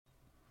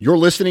You're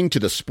listening to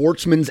the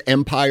Sportsman's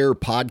Empire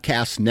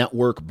Podcast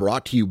Network,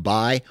 brought to you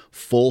by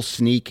Full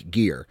Sneak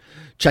Gear.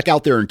 Check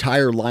out their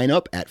entire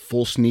lineup at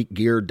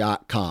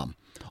fullsneakgear.com.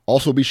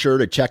 Also be sure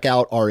to check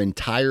out our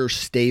entire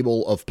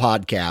stable of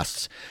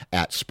podcasts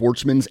at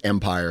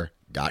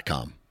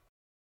sportsmansempire.com.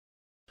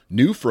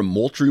 New from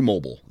Moultrie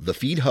Mobile, the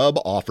Feed Hub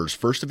offers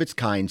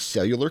first-of-its-kind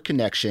cellular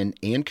connection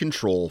and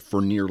control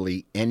for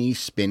nearly any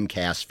spin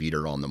cast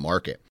feeder on the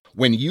market.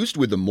 When used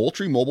with the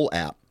Moultrie Mobile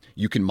app,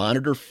 you can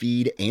monitor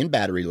feed and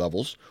battery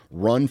levels,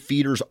 run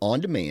feeders on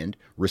demand,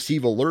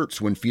 receive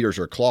alerts when feeders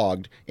are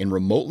clogged, and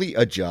remotely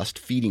adjust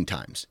feeding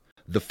times.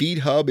 The Feed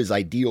Hub is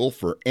ideal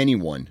for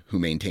anyone who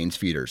maintains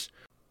feeders.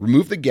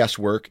 Remove the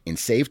guesswork and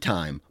save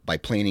time by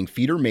planning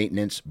feeder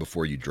maintenance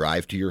before you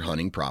drive to your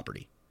hunting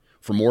property.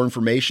 For more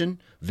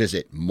information,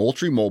 visit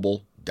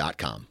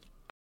MoultrieMobile.com.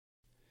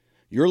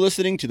 You're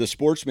listening to the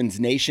Sportsman's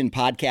Nation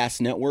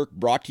Podcast Network,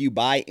 brought to you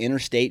by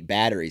Interstate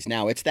Batteries.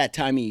 Now, it's that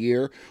time of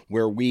year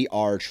where we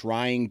are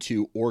trying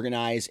to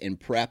organize and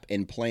prep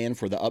and plan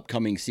for the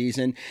upcoming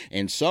season,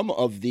 and some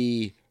of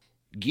the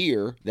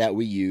gear that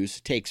we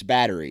use takes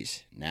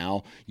batteries.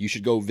 Now, you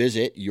should go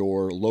visit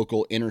your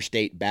local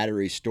Interstate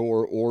Battery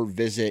store or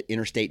visit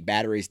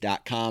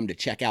interstatebatteries.com to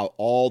check out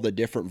all the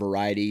different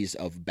varieties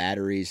of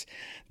batteries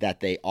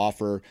that they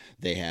offer.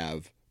 They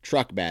have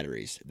truck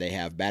batteries. They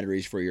have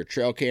batteries for your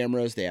trail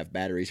cameras. They have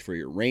batteries for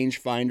your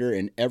rangefinder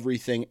and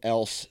everything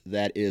else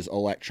that is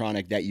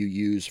electronic that you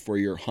use for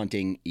your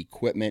hunting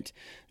equipment.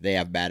 They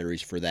have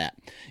batteries for that.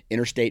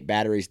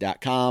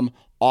 InterstateBatteries.com.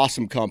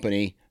 Awesome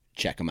company.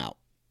 Check them out.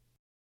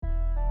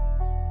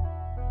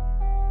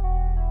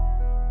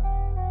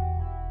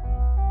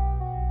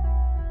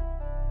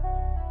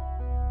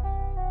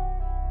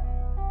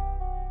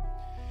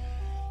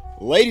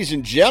 Ladies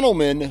and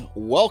gentlemen,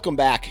 welcome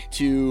back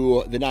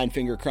to the Nine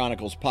Finger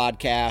Chronicles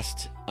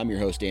podcast. I'm your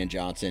host, Dan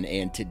Johnson,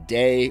 and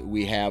today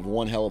we have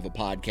one hell of a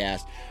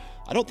podcast.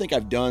 I don't think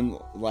I've done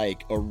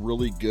like a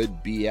really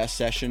good BS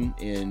session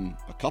in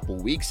a couple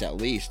weeks at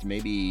least,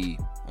 maybe,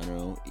 I don't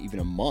know, even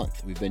a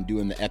month. We've been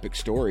doing the epic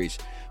stories,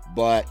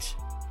 but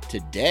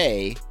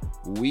today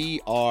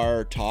we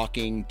are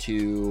talking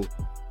to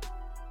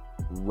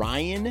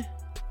Ryan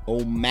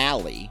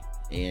O'Malley.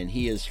 And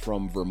he is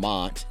from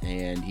Vermont,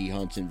 and he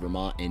hunts in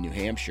Vermont and New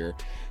Hampshire.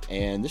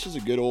 And this is a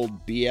good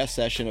old BS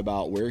session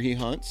about where he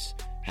hunts,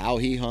 how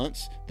he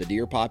hunts, the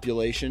deer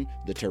population,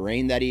 the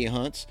terrain that he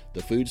hunts,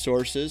 the food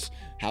sources,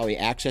 how he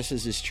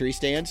accesses his tree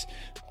stands,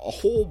 a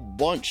whole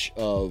bunch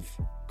of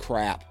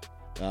crap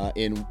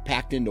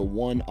packed into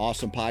one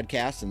awesome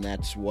podcast, and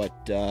that's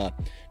what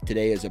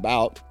today is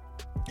about.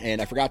 And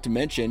I forgot to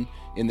mention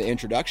in the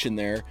introduction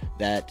there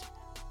that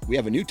we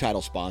have a new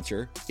title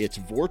sponsor. It's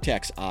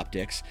Vortex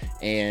Optics.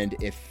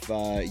 And if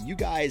you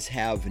guys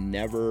have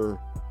never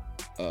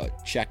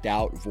checked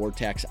out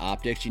Vortex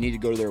Optics, you need to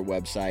go to their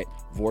website,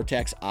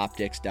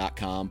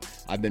 vortexoptics.com.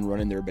 I've been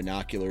running their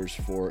binoculars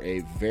for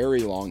a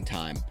very long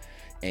time.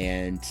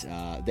 And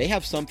they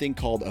have something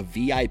called a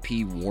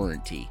VIP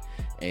warranty.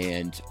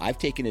 And I've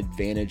taken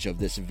advantage of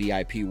this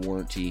VIP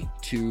warranty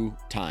 2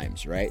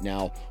 times, right?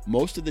 Now,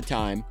 most of the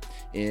time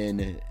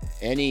in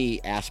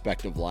any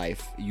aspect of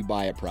life, you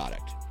buy a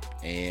product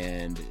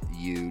and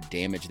you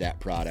damage that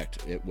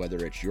product,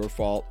 whether it's your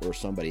fault or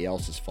somebody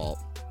else's fault.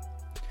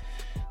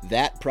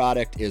 That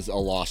product is a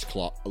lost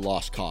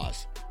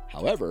cause.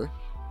 However,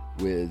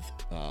 with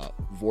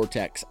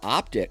Vortex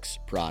Optics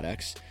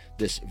products,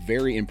 this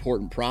very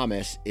important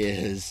promise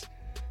is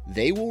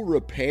they will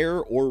repair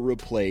or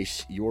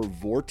replace your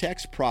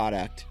Vortex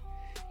product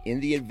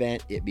in the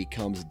event it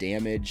becomes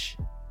damaged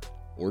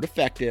or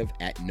defective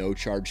at no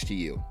charge to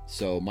you.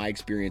 So my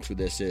experience with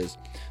this is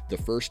the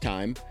first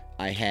time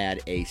I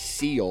had a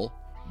seal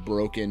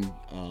broken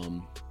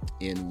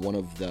in one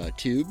of the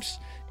tubes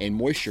and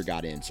moisture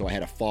got in. So I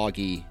had a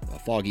foggy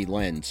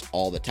lens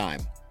all the time.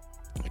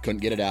 I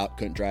couldn't get it out,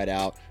 couldn't dry it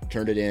out,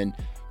 turned it in.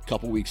 A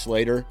couple weeks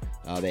later,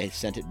 they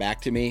sent it back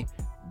to me,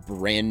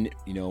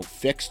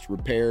 fixed,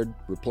 repaired,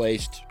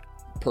 replaced,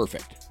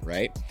 perfect,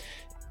 right?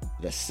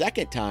 The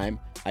second time,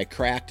 I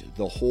cracked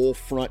the whole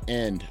front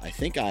end. I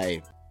think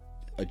I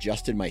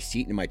adjusted my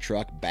seat in my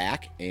truck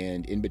back,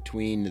 and in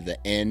between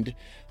the end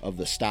of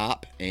the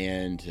stop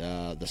and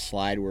the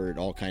slide where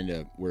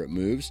it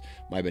moves,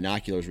 my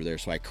binoculars were there,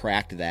 so I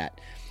cracked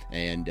that.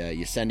 And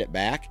you send it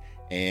back,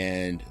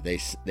 and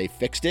they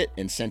fixed it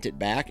and sent it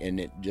back, and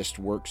it just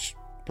works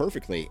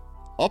perfectly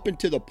up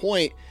until the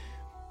point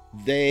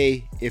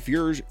if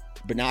your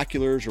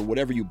binoculars or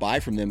whatever you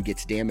buy from them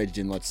gets damaged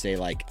in, let's say,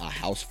 like a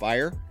house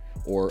fire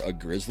or a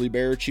grizzly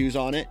bear chews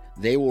on it,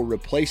 they will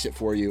replace it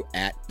for you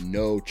at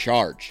no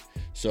charge.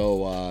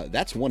 So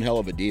that's one hell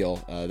of a deal.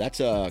 That's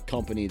a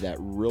company that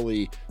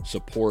really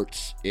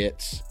supports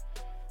its,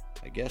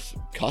 I guess,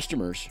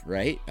 customers,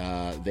 right?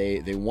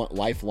 They want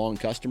lifelong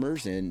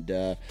customers, and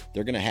they're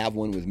going to have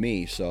one with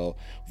me. So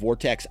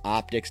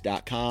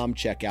vortexoptics.com.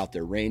 Check out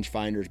their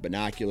rangefinders,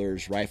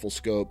 binoculars, rifle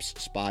scopes,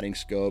 spotting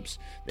scopes.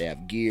 They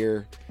have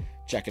gear.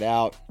 Check it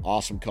out.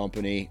 Awesome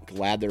company.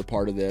 Glad they're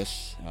part of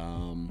this.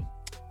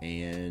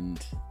 and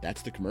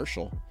that's the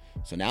commercial.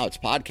 So now it's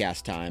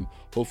podcast time.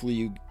 Hopefully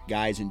you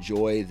guys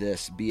enjoy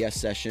this BS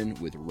session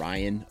with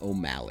Ryan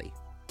O'Malley.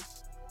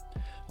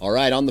 All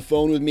right, on the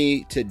phone with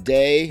me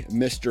today,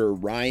 Mr.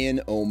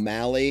 Ryan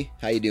O'Malley.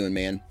 How you doing,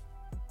 man?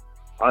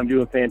 I'm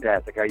doing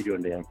fantastic. How you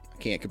doing, Dan?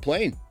 Can't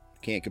complain.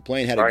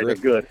 Had All a right,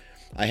 great. good.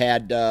 I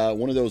had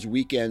one of those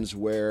weekends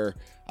where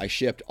I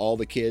shipped all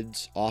the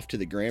kids off to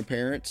the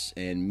grandparents,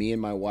 and me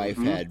and my wife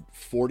had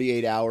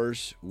 48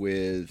 hours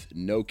with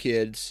no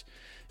kids,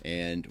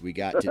 and we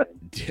got to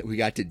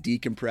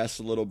decompress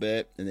a little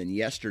bit. And then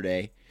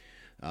yesterday,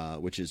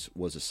 which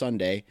was a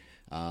Sunday,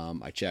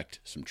 I checked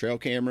a trail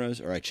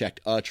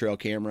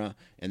camera,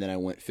 and then I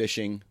went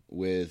fishing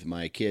with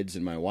my kids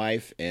and my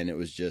wife, and it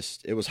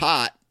was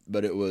hot,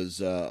 but it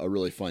was a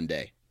really fun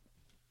day.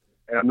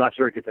 And I'm not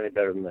sure it gets any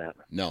better than that.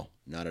 No,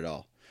 not at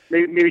all.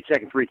 Maybe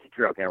checking 3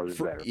 trail cameras is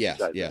better.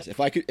 Yes. If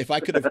I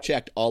could have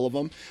checked all of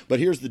them, but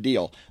here's the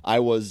deal. I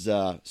was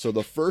so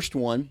the first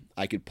one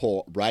I could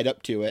pull right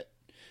up to it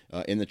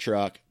in the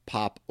truck,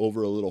 pop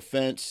over a little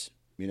fence.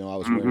 I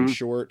was wearing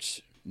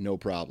shorts, no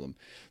problem.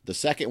 The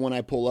second one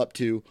I pull up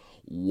to,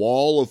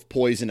 wall of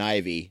poison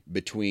ivy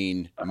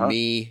between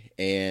me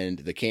and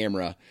the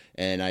camera,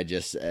 and I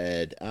just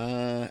said,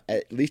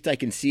 at least I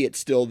can see it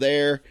still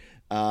there.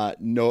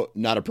 No,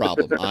 not a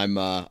problem.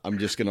 I'm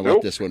just going to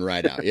let this one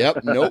ride out.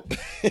 Yep. Nope.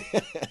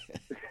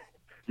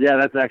 Yeah,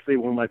 that's actually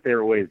one of my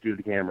favorite ways to do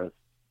the cameras.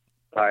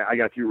 I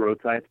got a few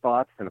roadside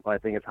spots, and if I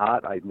think it's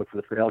hot, I look for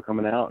the trail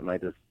coming out, and I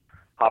just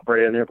hop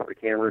right in there, put the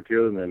camera or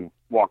two, and then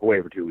walk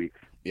away for 2 weeks.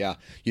 Yeah.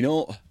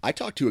 I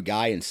talked to a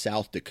guy in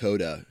South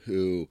Dakota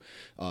who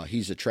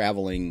he's a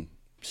traveling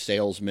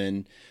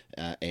salesman,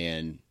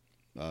 and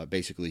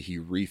basically he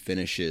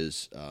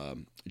refinishes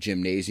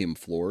gymnasium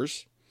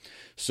floors.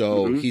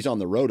 So he's on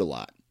the road a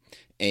lot.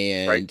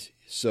 And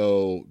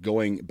so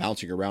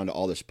bouncing around to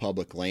all this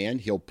public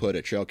land, he'll put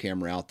a trail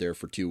camera out there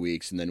for 2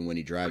 weeks. And then when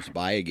he drives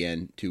by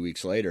again 2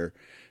 weeks later,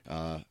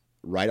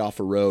 right off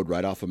a road,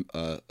 right off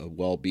a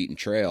well-beaten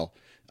trail,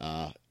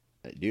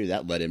 dude,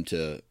 that led him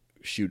to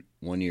shoot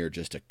one year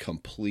just a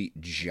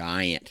complete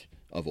giant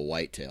of a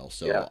whitetail.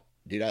 So, yeah.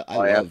 Dude,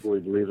 I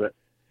absolutely believe it.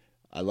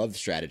 I love the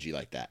strategy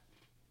like that.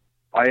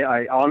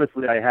 I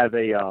honestly, I have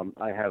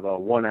a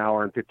 1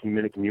 hour and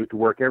 15-minute commute to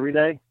work every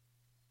day,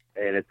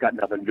 and it's got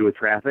nothing to do with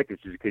traffic.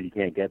 It's just because you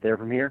can't get there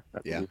from here.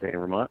 That's what we say in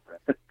Vermont.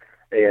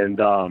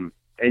 and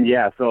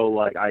yeah, so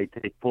like I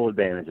take full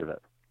advantage of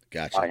it.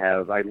 Gotcha.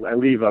 I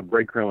leave a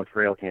breadcrumb with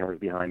trail cameras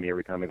behind me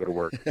every time I go to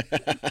work.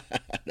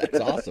 That's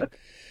awesome.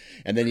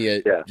 And then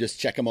you just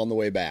check them on the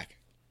way back.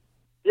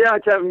 Yeah, I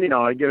check them.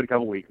 I give it a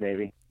couple weeks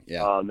maybe.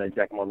 Yeah. Then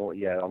check them on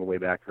the way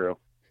back through.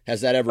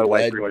 Has that ever My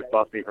wife led? pretty much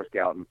busts me for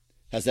scouting.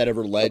 Has that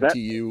ever led to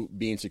you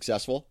being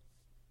successful?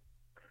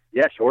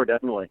 Yeah, sure,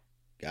 definitely.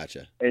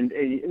 Gotcha. And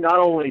not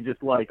only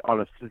just like on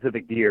a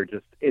specific deer,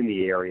 just in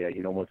the area,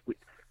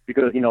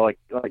 because like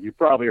you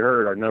probably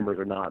heard, our numbers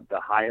are not the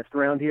highest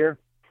around here.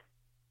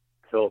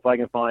 So if I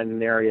can find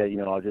an area,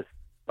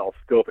 I'll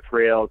scope a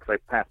trail because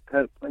I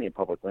pass plenty of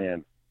public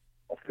land.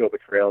 I'll scope a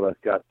trail that's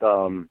got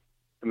some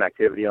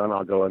activity on.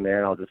 I'll go in there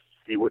and I'll just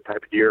see what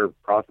type of deer are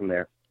crossing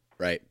there.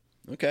 Right.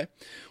 Okay.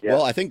 Yeah.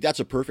 Well, I think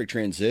that's a perfect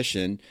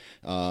transition.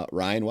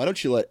 Ryan, why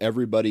don't you let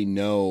everybody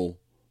know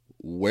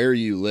where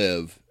you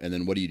live and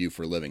then what do you do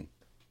for a living?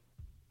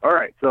 All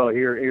right. So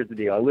here's the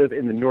deal. I live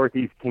in the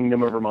Northeast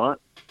Kingdom of Vermont.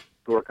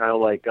 So we're kind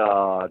of like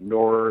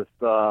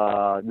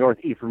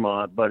northeast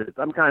Vermont, but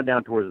I'm kind of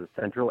down towards the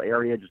central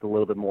area, just a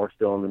little bit more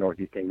still in the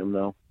Northeast Kingdom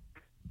though.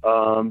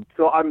 I'm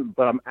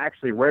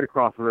actually right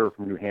across the river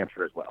from New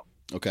Hampshire as well.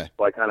 Okay.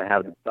 So I kind of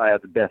have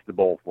the best of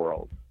both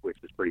worlds, which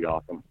is pretty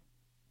awesome.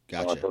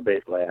 Gotcha. So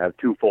basically, I have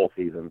 2 full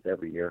seasons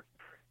every year,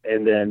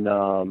 and then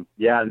I'm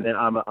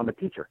a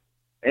teacher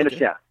and a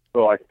chef.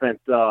 So I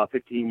spent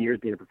 15 years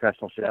being a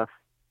professional chef,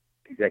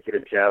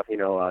 executive chef,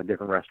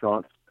 different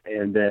restaurants,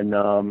 and then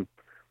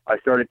I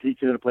started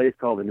teaching at a place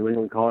called the New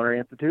England Culinary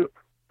Institute,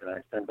 and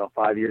I spent about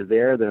 5 years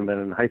there. Then I've been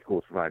in high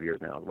school for 5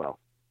 years now as well.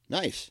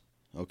 Nice.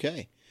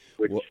 Okay.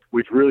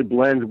 Which really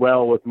blends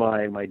well with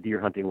my deer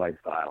hunting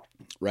lifestyle.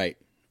 Right.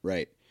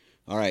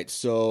 All right,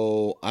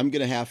 so I'm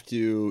going to have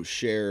to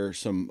share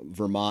some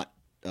Vermont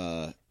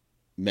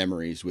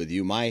memories with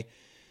you. My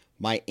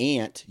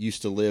aunt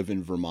used to live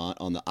in Vermont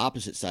on the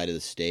opposite side of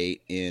the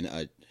state.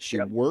 She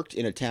worked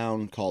in a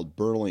town called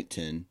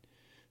Burlington,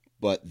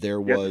 but there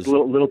was a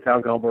little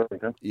town called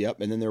Burlington. Yep,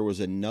 and then there was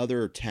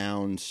another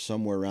town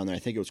somewhere around there. I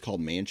think it was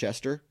called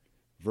Manchester,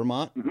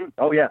 Vermont. Mm-hmm.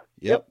 Oh yeah.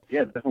 Yep.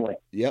 Yeah, definitely.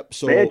 Yep.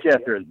 So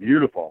Manchester is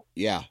beautiful.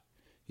 Yeah.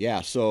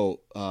 So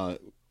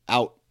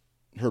out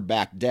her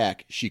back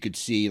deck, she could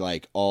see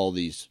like all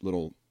these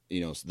little,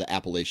 the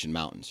Appalachian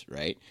Mountains,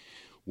 right?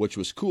 Which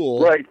was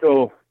cool. Right.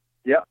 So,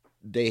 yeah.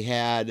 They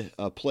had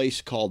a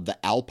place called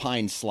the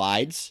Alpine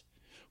Slides,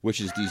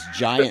 which is these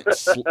giant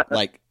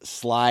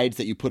slides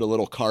that you put a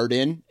little cart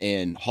in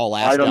and haul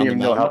ass down the mountain. I don't even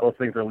know how those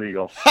things are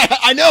legal.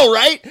 I know,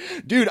 right?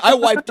 Dude, I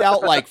wiped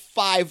out like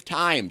 5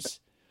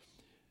 times.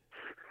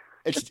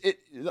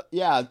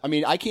 Yeah. I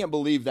mean, I can't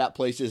believe that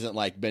place isn't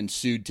like been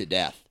sued to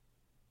death.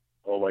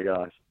 Oh my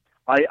gosh.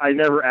 I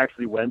never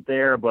actually went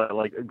there, but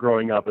like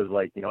growing up as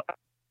like,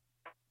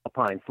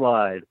 Alpine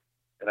Slide,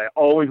 and I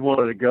always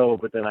wanted to go,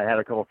 but then I had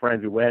a couple of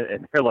friends who went,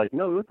 and they're like,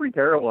 no, it was pretty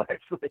terrible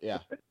actually. Yeah.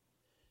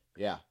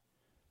 Yeah.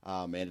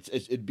 Man,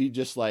 it'd be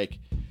just like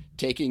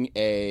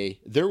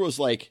there was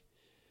like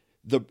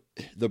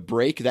the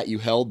break that you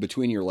held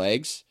between your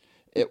legs.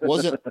 It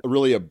wasn't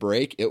really a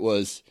break. It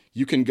was,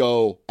 you can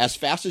go as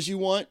fast as you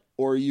want,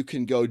 or you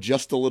can go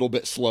just a little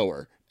bit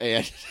slower.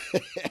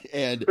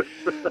 And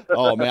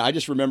oh man, I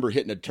just remember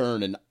hitting a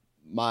turn, and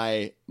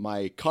my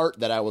cart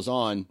that I was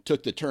on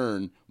took the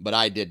turn, but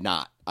I did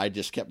not. I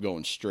just kept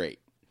going straight.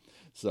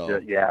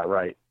 So yeah,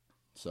 right.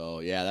 So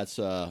yeah,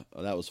 that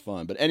was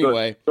fun. But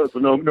anyway, so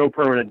no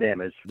permanent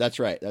damage. That's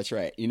right. That's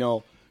right.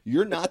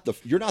 You're not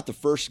the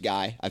first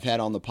guy I've had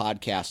on the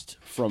podcast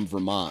from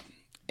Vermont,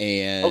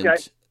 and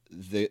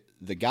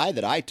the guy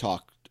that I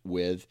talked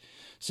with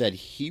said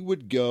he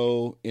would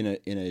go in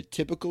a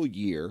typical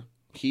year.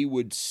 He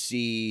would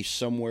see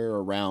somewhere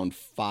around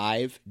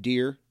 5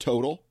 deer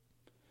total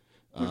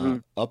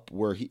up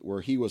where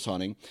he was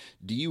hunting.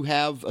 Do you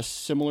have a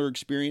similar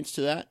experience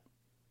to that?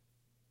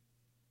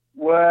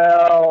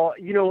 Well,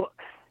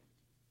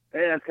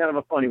 that's kind of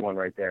a funny one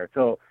right there.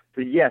 So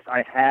yes,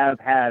 I have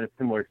had a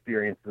similar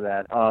experience to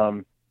that.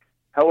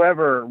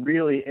 However,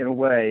 really, in a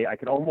way, I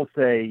could almost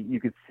say you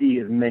could see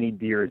as many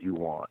deer as you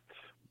want.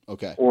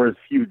 Okay. Or as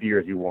few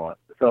deer as you want.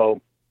 So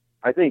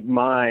I think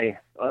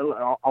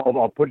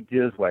I'll put it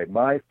this way.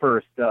 My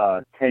first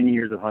 10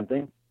 years of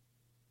hunting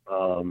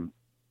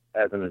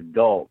as an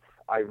adult,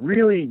 I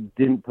really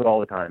didn't put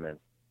all the time in.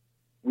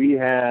 We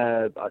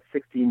had a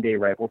 16-day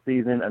rifle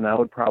season, and I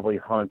would probably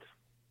hunt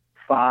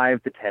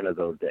 5 to 10 of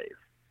those days.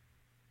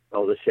 I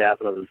was a chef,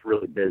 and I was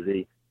really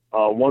busy.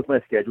 Once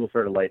my schedule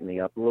started lightening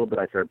up a little bit,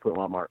 I started putting a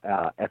lot more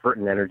effort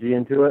and energy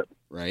into it.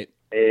 Right.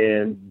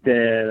 And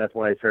then that's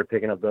when I started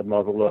picking up the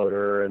muzzle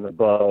loader and the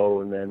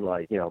bow, and then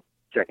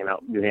checking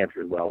out New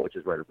Hampshire as well, which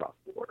is right across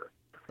the border.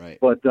 Right.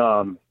 But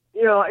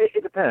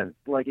it depends.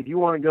 Like if you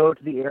want to go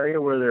to the area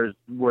where there's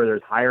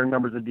higher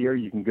numbers of deer,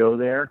 you can go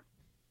there.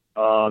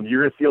 You're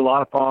going to see a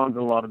lot of fawns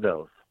and a lot of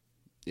does.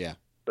 Yeah.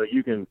 So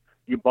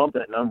you bump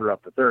that number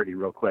up to 30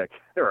 real quick,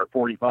 or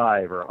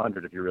 45 or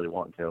 100 if you really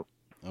want to.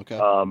 Okay.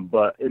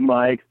 But in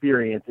my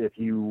experience, if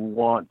you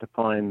want to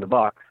find the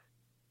bucks,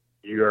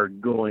 you're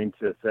going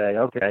to say,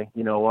 okay,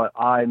 you know what?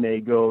 I may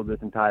go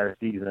this entire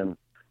season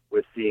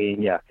with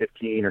seeing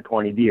 15 or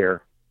 20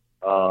 deer,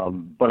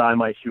 but I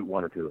might shoot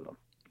 1 or 2 of them.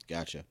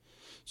 Gotcha.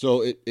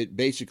 So it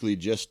basically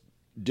just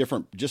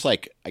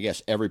like I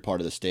guess every part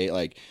of the state.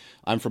 Like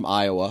I'm from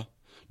Iowa.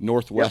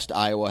 Northwest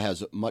Iowa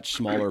has a much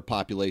smaller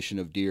population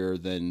of deer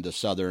than the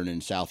southern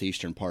and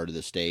southeastern part of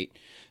the state.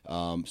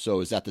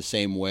 So is that the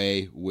same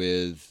way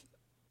with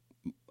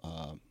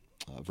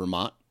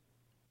Vermont?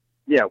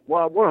 Yeah,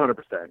 well, 100%.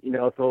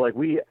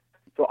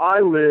 So I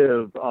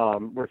live,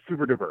 we're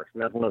super diverse,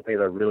 and that's one of the things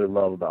I really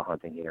love about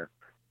hunting here.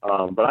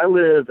 But I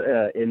live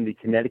in the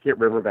Connecticut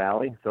River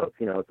Valley, so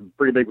it's a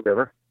pretty big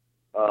river.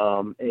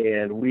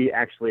 And we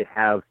actually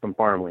have some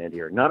farmland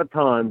here. Not a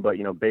ton, but,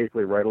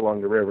 basically right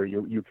along the river,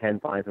 you can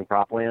find some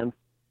cropland.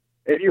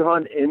 If you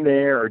hunt in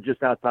there or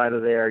just outside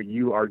of there,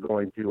 you are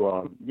going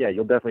to,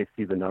 you'll definitely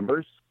see the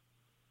numbers.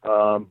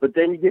 But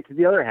then you get to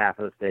the other half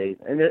of the state,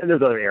 and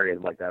there's other areas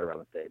like that around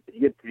the state, but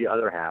you get to the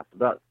other half.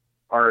 About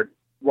our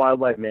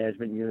wildlife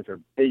management units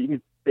you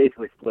can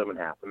basically split them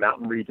in half, the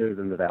mountain regions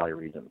and the valley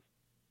regions.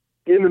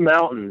 In the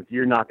mountains,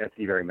 you're not going to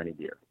see very many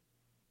deer.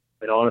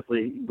 And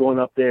honestly, going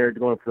up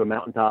to a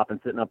mountaintop and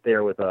sitting up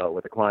there with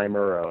a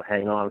climber or a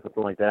hang on or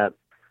something like that,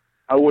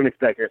 I wouldn't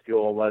expect to see a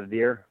whole lot of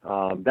deer.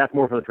 That's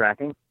more for the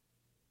tracking.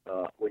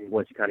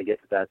 Once you kind of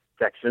get to that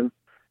section.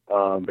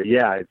 But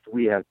yeah, it's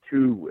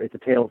a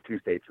tale of 2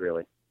 states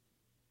really.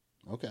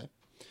 Okay.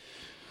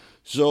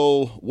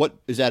 So what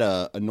is that,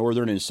 a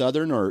northern and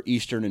southern or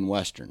eastern and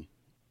western?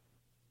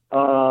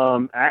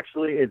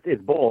 Actually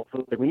it's both.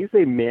 So like when you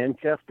say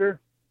Manchester,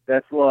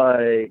 that's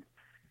like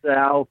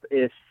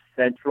south-ish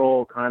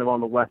central, kind of on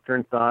the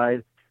western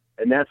side.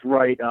 And that's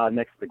right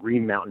next to the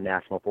Green Mountain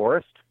National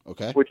Forest.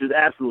 Okay. Which is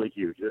absolutely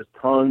huge. There's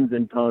tons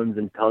and tons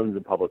and tons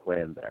of public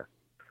land there.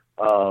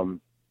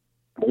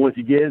 But once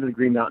you get into the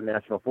Green Mountain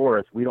National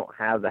Forest, we don't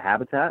have the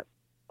habitat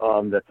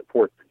that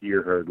supports the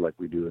deer herd like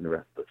we do in the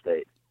rest of the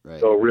state. Right.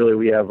 So really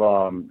we have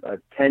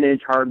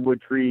 10-inch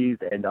hardwood trees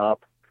and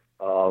up,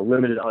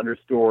 limited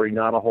understory,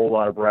 not a whole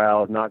lot of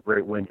browse, not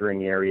great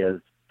wintering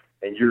areas,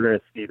 and you're going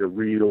to see the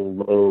real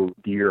low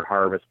deer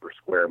harvest per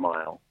square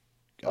mile.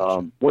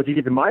 Gotcha. Once you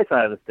get to my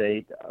side of the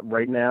state,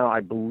 right now,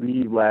 I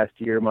believe last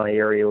year my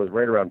area was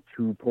right around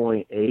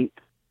 2.8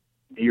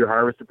 deer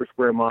harvested per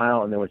square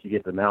mile, and then once you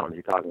get to the mountains,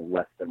 you're talking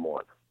less than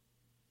 1.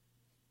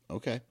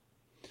 Okay.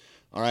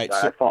 All right.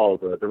 I follow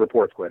the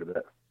reports quite a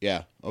bit.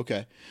 Yeah.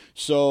 Okay.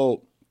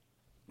 So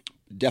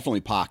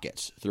definitely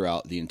pockets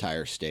throughout the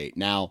entire state.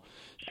 Now,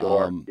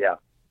 sure.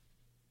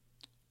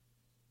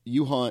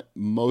 You hunt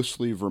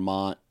mostly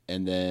Vermont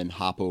and then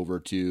hop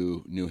over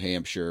to New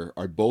Hampshire.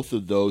 Are both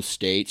of those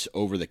states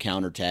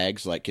over-the-counter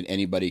tags? Like, can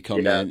anybody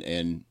come in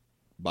and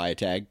buy a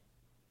tag?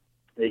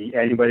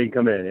 Anybody can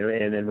come in,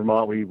 and in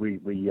Vermont, we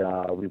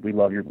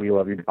love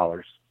your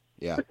dollars.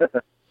 Yeah.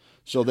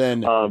 So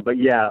then,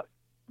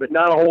 but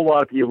not a whole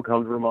lot of people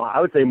come to Vermont. I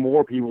would say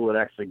more people that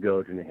actually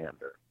go to New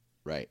Hampshire.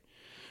 right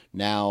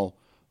now,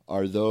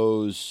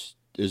 is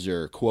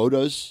there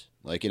quotas?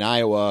 Like in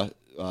Iowa,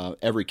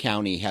 every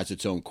county has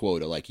its own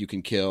quota. Like you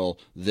can kill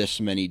this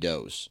many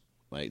does.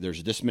 Like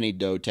there's this many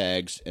doe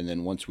tags, and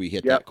then once we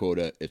hit that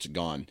quota, it's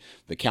gone.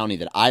 The county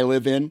that I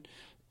live in,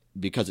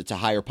 because it's a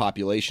higher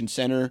population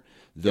center,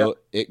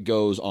 it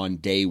goes on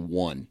day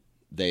one.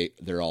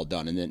 They're all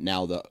done, and then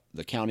now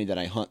the county that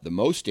I hunt the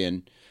most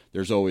in,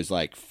 there's always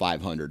like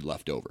 500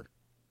 left over.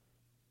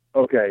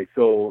 Okay,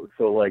 so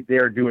like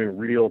they're doing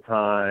real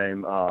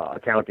time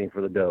accounting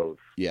for the does.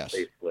 Yes.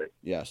 Basically.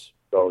 Yes.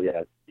 So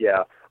yeah.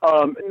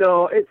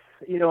 No, it's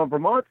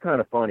Vermont's kind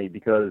of funny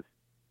because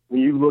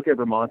when you look at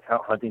Vermont's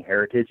hunting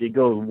heritage, it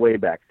goes way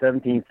back.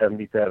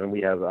 1777,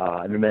 we have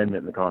an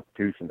amendment in the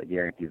Constitution that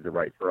guarantees the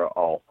right for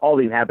all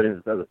the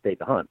inhabitants of the state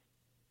to hunt.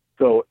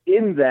 So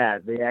in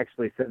that, they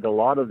actually said a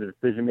lot of the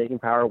decision-making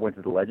power went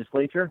to the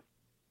legislature.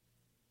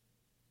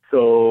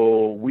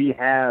 So we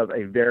have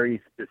a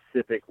very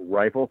specific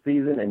rifle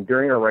season, and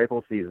during our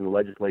rifle season, the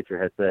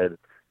legislature has said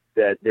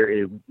that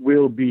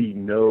will be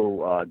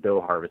no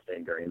doe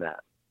harvesting during that.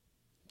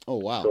 Oh,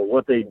 wow. So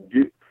what they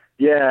do...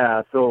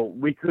 Yeah, so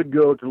we could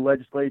go to the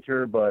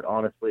legislature, but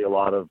honestly, a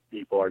lot of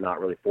people are not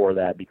really for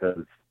that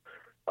because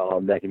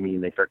that can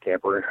mean they start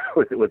tampering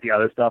with the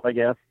other stuff, I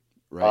guess.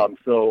 Right.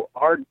 So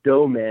our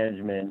doe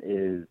management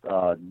is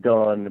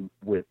done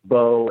with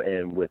bow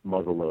and with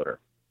muzzleloader.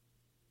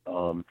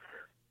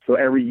 So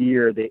every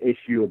year they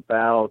issue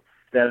about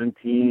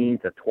 17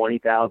 to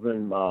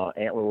 20,000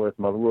 antlerless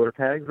muzzleloader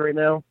tags right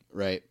now.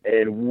 Right.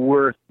 And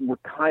we're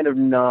kind of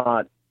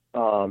not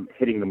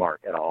hitting the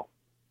mark at all.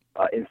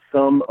 In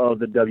some of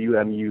the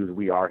WMUs,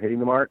 we are hitting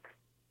the mark,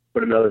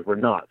 but in others, we're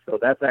not. So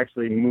that's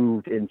actually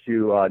moved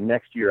into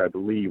next year, I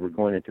believe, we're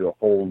going into a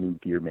whole new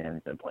deer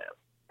management plan.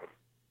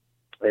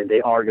 And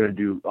they are going to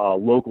do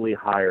locally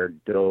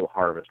hired doe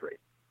harvest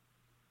rates.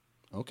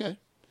 Okay.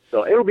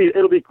 So it'll be a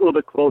little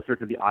bit closer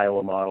to the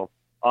Iowa model.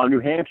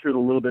 New Hampshire is a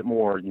little bit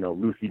more,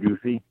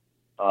 loosey-goosey.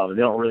 They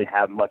don't really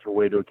have much of a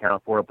way to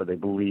account for it, but they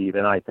believe,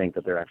 and I think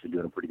that they're actually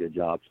doing a pretty good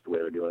job just the way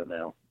they're doing it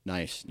now.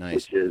 Nice.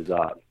 Which is,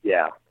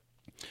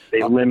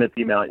 They limit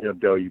the amount of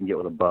doe you can get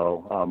with a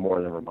bow more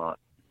than Vermont.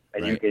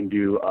 And you can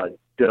do a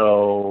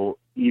doe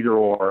either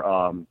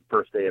or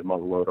first day of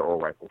muzzleloader or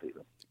rifle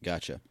season.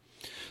 Gotcha.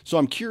 So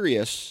I'm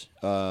curious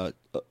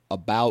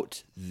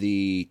about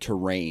the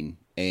terrain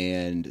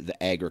and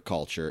the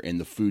agriculture and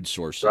the food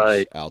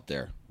sources out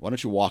there. Why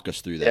don't you walk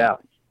us through that? Yeah.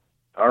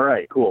 All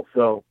right, cool.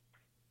 So,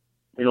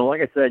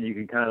 like I said, you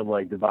can kind of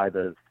like divide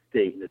the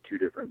state into two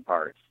different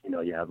parts.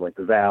 You have like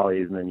the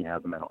valleys and then you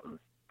have the mountains.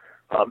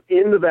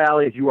 In the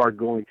valleys, you are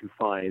going to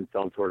find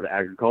some sort of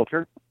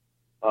agriculture,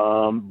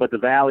 but the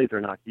valleys are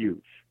not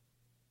huge.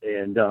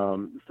 And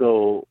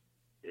so,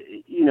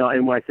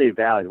 and when I say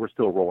valleys, we're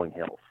still rolling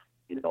hills,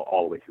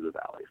 all the way through the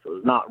valley. So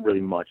there's not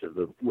really much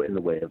in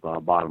the way of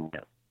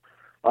bottomland.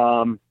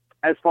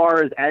 As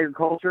far as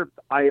agriculture,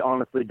 I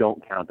honestly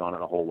don't count on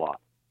it a whole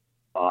lot,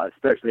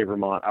 especially in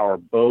Vermont. Our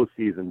bow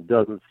season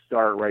doesn't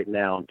start right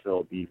now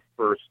until the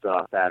first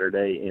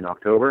Saturday in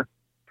October.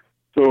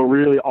 So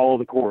really all of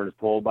the corn is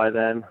pulled by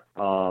then.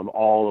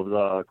 All of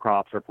the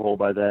crops are pulled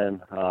by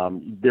then.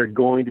 They're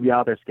going to be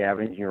out there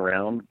scavenging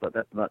around, but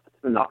it's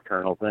a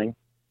nocturnal thing.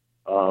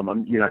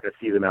 You're not going to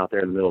see them out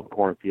there in the middle of a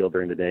cornfield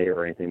during the day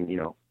or anything,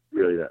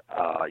 really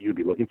that you'd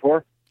be looking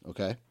for.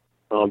 Okay.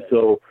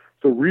 So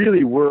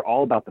really we're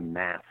all about the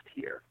mast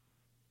here.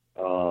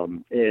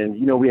 And,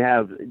 we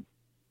have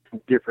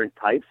different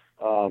types.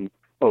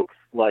 Oaks,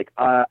 like,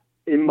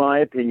 in my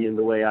opinion,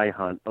 the way I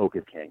hunt, oak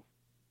is king.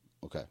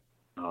 Okay.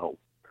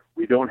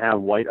 We don't have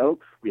white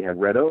oaks. We have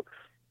red oaks.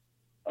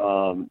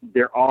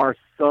 There are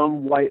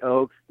some white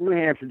oaks. New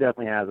Hampshire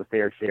definitely has a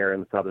fair share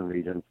in the southern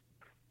regions.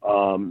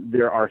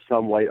 There are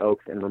some white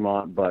oaks in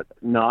Vermont, but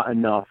not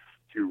enough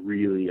to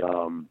really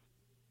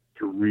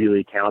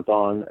count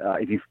on.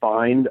 If you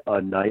find a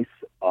nice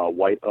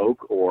white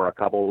oak or a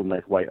couple of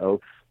nice white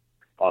oaks,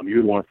 you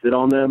would want to sit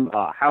on them.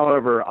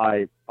 However,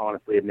 I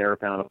honestly have never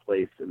found a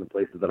place in the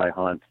places that I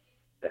hunt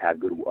that have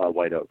good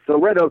white oaks. So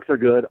red oaks are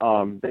good.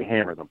 They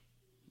hammer them.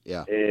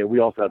 Yeah. And we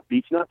also have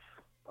beech nuts.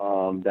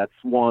 That's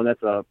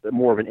a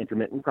more of an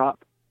intermittent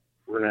crop.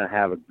 We're going to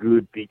have a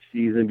good beech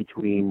season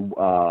between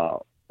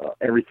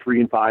every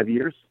 3 and 5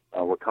 years.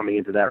 We're coming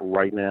into that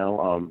right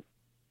now.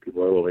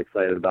 People are a little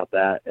excited about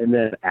that. And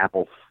then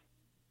apples.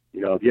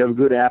 If you have a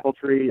good apple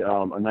tree,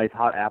 a nice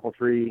hot apple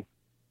tree,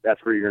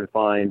 that's where you're going to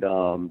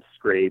find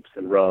scrapes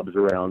and rubs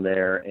around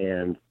there,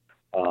 and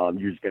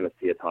you're just going to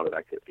see a ton of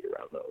activity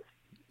around those.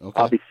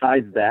 Okay.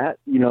 Besides that,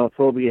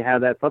 so we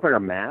have that stuff like our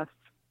mast.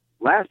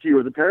 Last year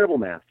was a terrible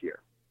mast year.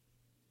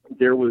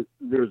 There's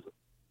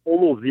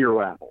almost zero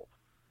apples,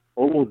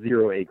 almost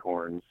zero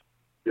acorns.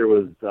 There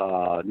was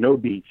no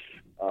beech.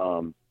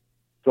 So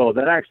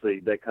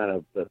that kind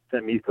of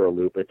sent me for a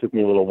loop. It took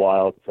me a little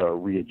while to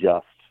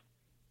readjust.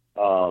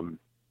 When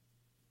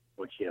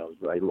which, you know,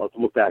 I love to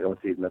look back on the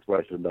season. That's what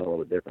I should have done a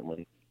little bit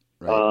differently.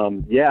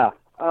 Right.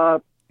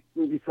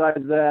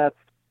 Besides that,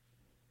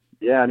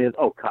 yeah, I mean,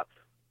 cuts.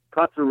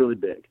 Cuts are really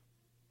big.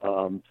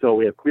 So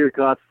we have clear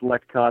cuts,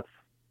 select cuts,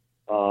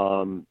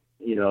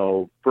 you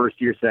know, first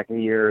year,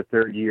 second year,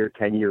 third year,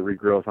 10-year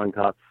regrowth on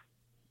cuts.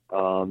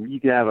 You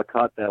can have a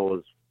cut that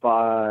was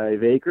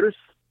 5 acres,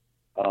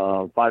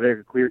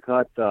 5-acre clear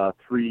cut, 3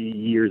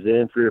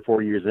 or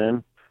 4 years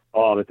in.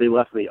 If they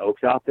left the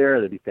oaks out there,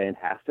 that'd be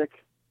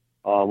fantastic.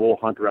 We'll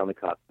hunt around the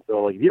cut.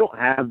 So, like, if you don't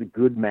have the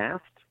good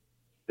mast,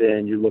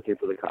 then you're looking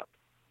for the cut.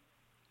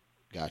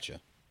 Gotcha.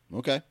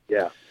 Okay.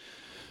 Yeah.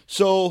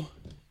 So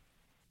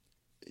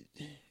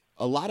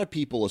a lot of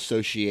people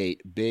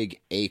associate big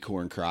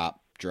acorn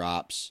crop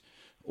drops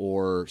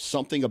or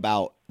something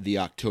about the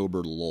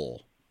October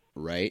lull,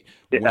 right?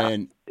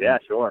 Yeah,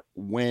 sure.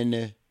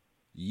 When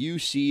you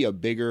see a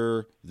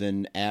bigger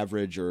than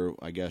average, or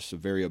I guess a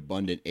very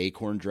abundant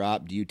acorn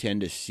drop, do you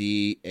tend to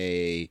see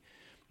a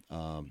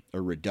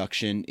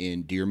reduction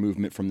in deer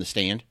movement from the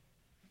stand?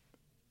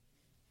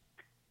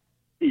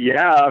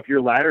 Yeah, if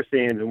your ladder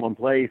stands in one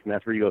place and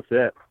that's where you go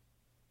sit.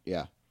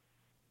 Yeah.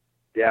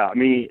 Yeah, I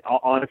mean,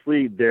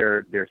 honestly,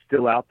 they're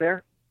still out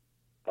there.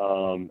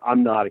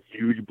 I'm not a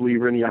huge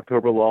believer in the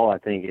October lull. I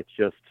think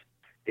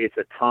it's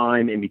a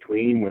time in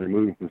between when they're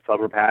moving from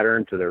summer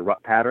pattern to their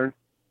rut pattern.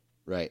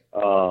 Right.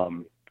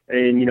 And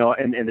you know,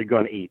 and they're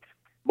going to eat.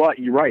 But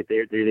you're right,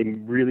 they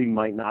really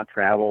might not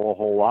travel a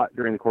whole lot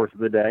during the course of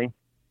the day.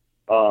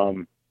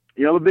 You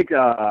know, the big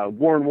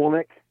Warren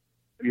Womack.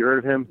 Have you heard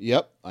of him?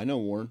 Yep, I know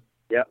Warren.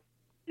 Yep.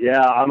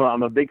 Yeah,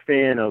 I'm a big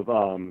fan of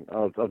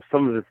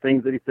some of the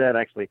things that he said.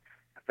 Actually,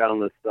 I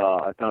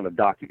found a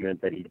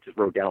document that he just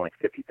wrote down like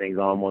 50 things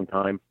on one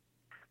time.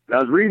 And I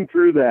was reading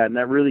through that, and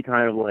that really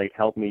kind of like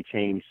helped me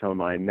change some of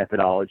my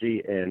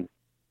methodology and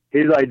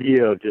his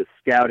idea of just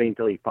scouting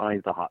until he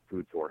finds the hot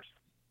food source.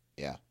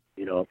 Yeah.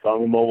 You know, so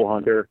I'm a mobile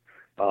hunter,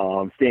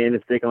 standing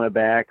a stick on my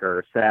back or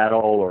a saddle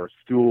or a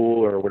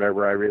stool or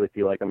whatever I really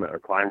feel like or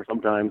climber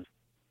sometimes,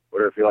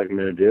 whatever I feel like I'm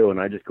going to do.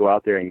 And I just go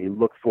out there and you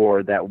look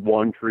for that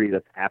one tree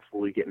that's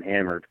absolutely getting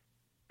hammered.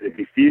 If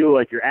you feel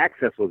like your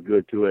access was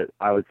good to it,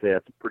 I would say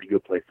that's a pretty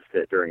good place to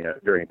sit during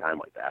a time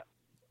like that.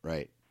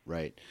 Right.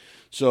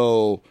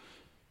 So,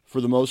 for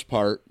the most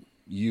part,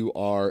 you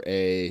are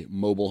a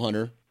mobile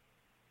hunter?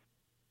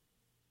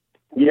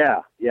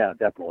 Yeah,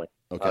 definitely.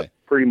 Okay.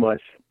 Pretty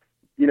much.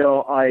 You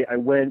know, I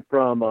went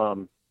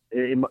from,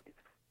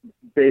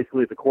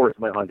 basically at the course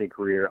of my hunting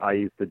career, I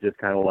used to just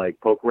kind of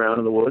like poke around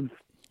in the woods.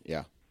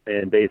 Yeah.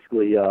 And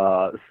basically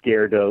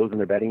scare does in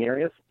their bedding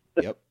areas.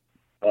 Yep.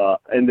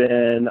 And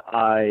then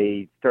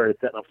I started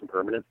setting up some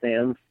permanent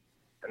stands,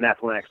 and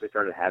that's when I actually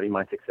started having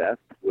my success,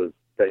 was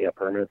setting up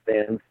permanent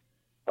stands.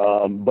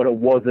 But it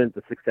wasn't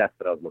the success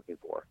that I was looking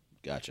for.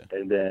 Gotcha.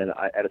 And then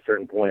at a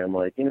certain point, I'm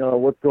like, you know,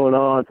 what's going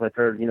on? So I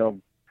started, you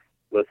know,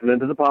 listening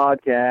to the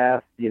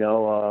podcast, you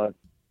know,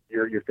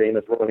 your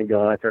famous running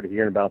gun. I started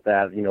hearing about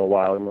that, you know, a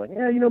while. I'm like,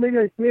 yeah, you know, maybe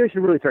I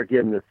should really start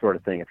giving this sort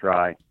of thing a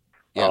try.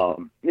 Yeah.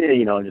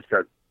 You know, and just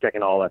start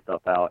checking all that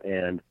stuff out.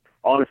 And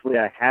honestly,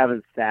 I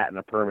haven't sat in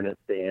a permanent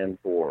stand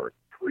for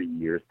 3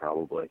 years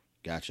probably.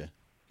 Gotcha.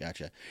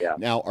 Yeah.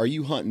 Now, are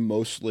you hunting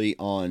mostly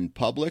on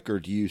public, or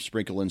do you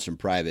sprinkle in some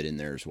private in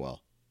there as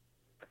well?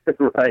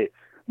 Right.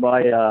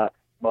 My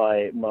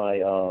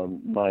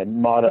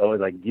motto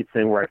is like gets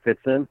in where it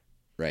fits in.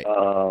 Right.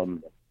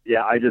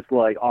 Yeah, I just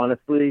like,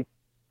 honestly,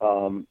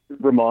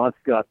 Vermont's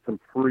got some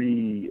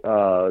pretty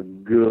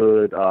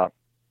good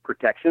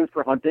protections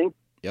for hunting.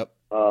 Yep.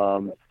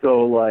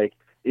 So like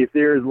if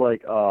there's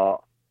like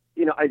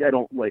you know, I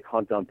don't like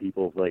hunt on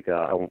people's like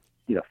I won't,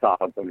 you know,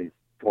 stop on somebody's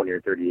 20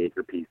 or 30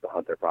 acre piece to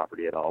hunt their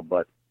property at all.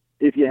 But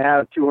if you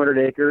have 200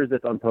 acres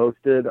that's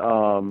unposted,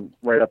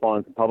 right up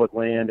on some public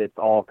land, it's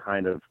all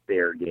kind of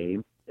fair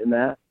game in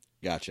that.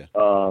 Gotcha.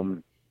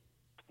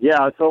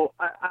 Yeah. So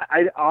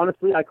I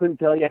honestly, I couldn't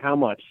tell you how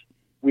much.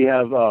 We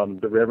have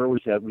the river.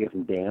 We have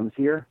some dams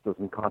here, so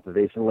some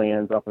conservation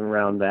lands up and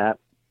around that.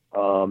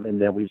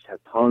 And then we just have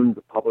tons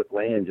of public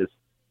land. Just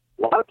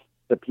a lot of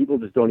the people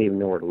just don't even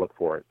know where to look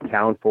for it.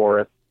 Town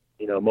forests.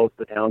 You know, most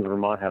of the towns in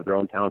Vermont have their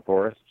own town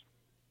forests,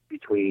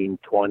 between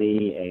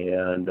 20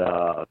 and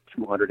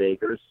 200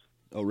 acres.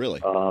 Oh,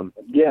 really?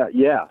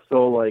 Yeah.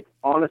 So, like,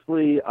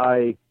 honestly,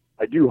 I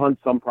do hunt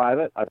some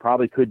private. I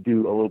probably could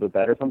do a little bit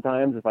better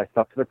sometimes if I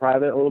stuck to the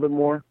private a little bit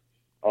more.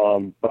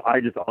 But I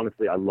just,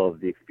 honestly, I love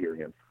the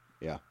experience.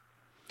 Yeah.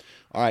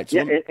 All right. So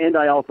yeah, and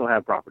I also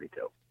have property,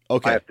 too.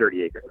 Okay. I have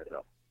 30 acres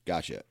myself.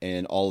 Gotcha.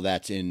 And all of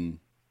that's in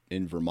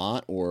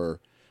Vermont, or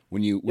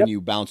when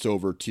you bounce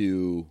over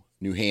to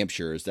New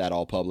Hampshire, is that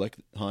all public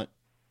hunt?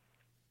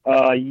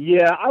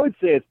 Yeah, I would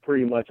say it's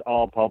pretty much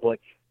all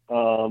public.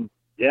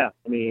 Yeah,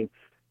 I mean,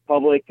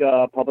 public,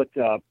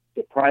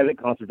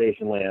 private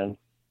conservation land,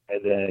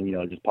 and then, you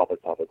know, just public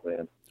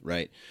land.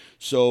 Right.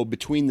 So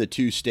between the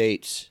two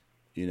states,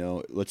 you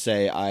know, let's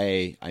say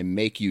I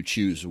make you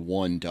choose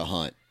one to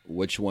hunt.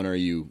 Which one are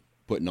you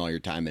putting all your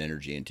time and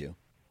energy into?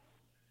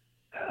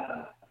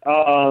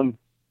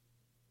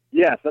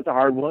 Yes, that's a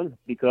hard one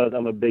because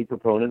I'm a big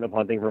proponent of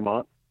hunting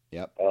Vermont.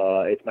 Yep.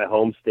 It's my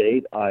home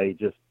state. I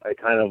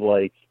kind of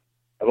like,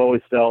 I've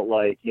always felt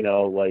like,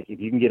 like if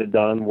you can get it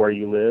done where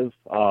you live,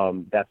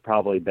 that's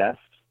probably best.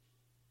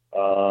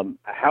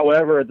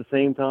 However, at the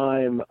same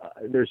time,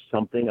 there's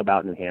something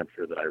about New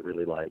Hampshire that I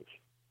really like.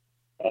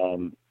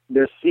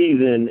 Their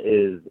season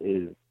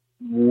is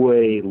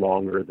way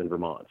longer than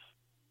Vermont's.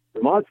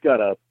 Vermont's got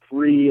a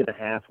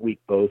 3.5 week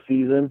bow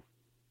season,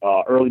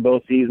 early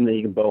bow season, then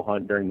you can bow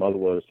hunt during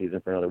muzzleloader season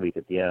for another week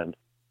at the end.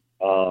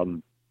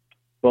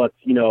 But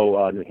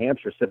New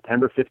Hampshire,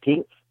 September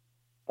 15th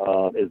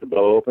is the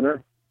bow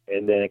opener,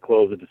 and then it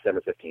closes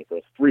December 15th. So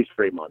it's 3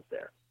 straight months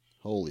there.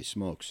 Holy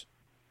smokes.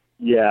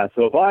 Yeah,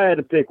 so if I had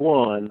to pick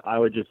one, I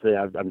would just say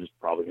I'm just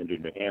probably going to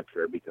do New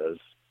Hampshire because,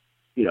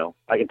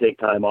 I can take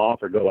time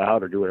off or go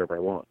out or do whatever I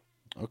want.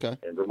 Okay.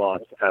 And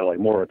Vermont's kind of like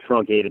more of a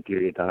truncated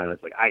period of time.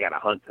 It's like, I got to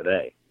hunt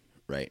today.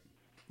 Right.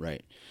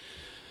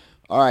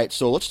 All right,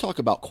 so let's talk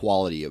about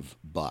quality of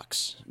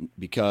bucks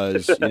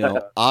because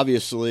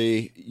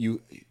obviously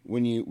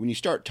when you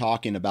start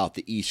talking about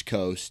the East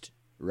Coast,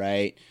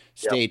 right?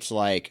 States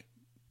like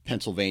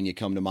Pennsylvania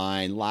come to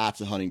mind, lots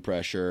of hunting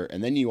pressure,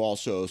 and then you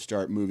also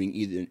start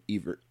moving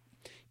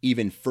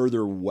even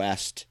further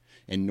west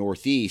and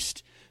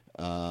northeast,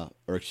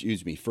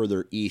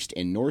 further east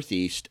and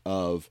northeast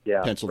of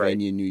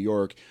Pennsylvania and New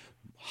York,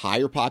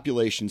 higher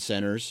population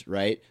centers,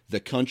 right? The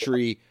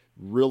country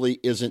really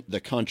isn't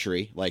the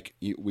country like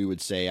we would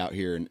say out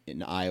here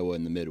in Iowa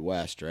in the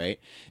Midwest, right?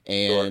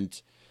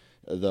 And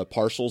the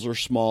parcels are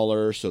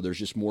smaller, so there's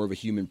just more of a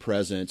human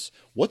presence.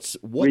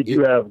 We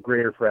do have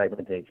greater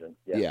fragmentation.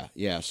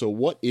 Yeah. So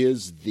what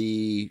is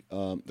the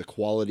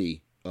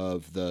quality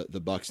of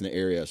the bucks in the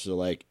area? So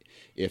like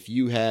if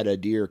you had a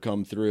deer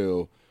come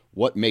through,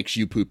 what makes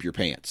you poop your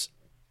pants?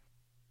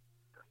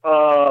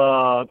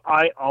 I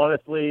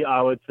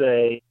would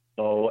say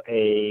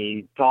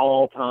a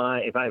tall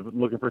tine. If I'm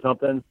looking for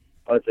something,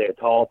 I would say a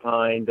tall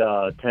tined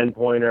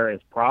 10-pointer is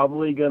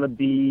probably going to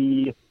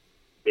be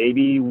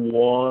maybe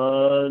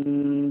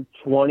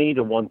 120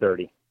 to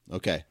 130.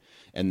 Okay,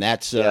 and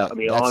that's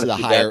honestly, the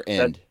higher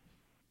end.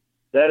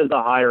 That is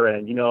the higher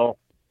end.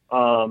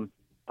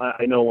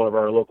 I know one of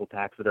our local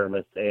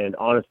taxidermists, and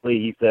honestly,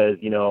 he says,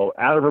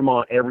 out of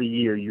Vermont every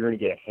year, you're going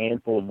to get a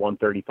handful of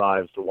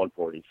 135s to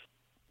 140s.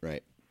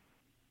 Right.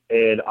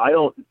 And I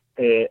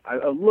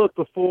looked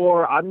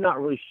before. I'm not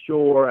really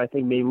sure. I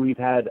think maybe we've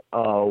had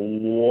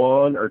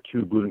 1 or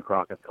 2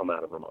 Boone-Crockett's come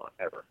out of Vermont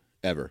ever.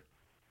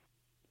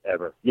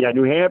 Yeah,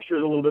 New Hampshire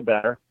is a little bit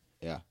better.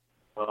 Yeah.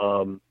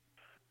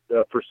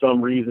 For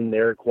some reason,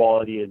 their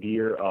quality of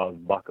deer,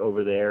 buck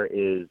over there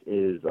is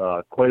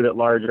quite a bit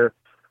larger.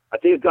 I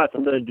think it's got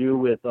something to do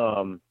with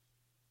the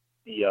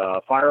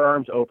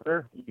firearms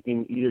opener. You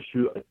can either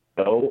shoot a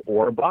doe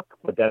or a buck,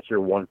 but that's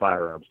your one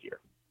firearms deer.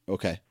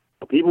 Okay.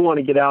 So people want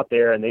to get out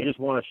there and they just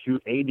want to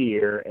shoot a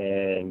deer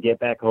and get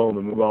back home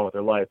and move on with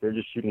their life. They're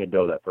just shooting a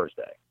doe that first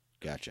day.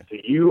 Gotcha. So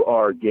you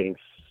are getting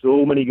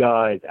so many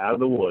guys out of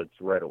the woods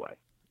right away.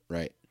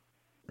 Right.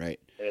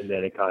 And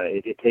then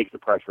it takes the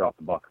pressure off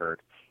the buck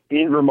herd.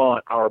 In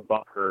Vermont, our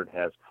buck herd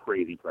has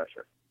crazy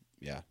pressure.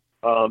 Yeah.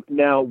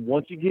 Now,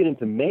 once you get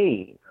into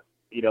Maine,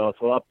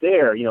 so up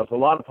there, so a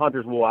lot of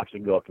hunters will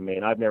actually go up to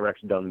Maine. I've never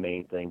actually done the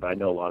Maine thing, but I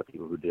know a lot of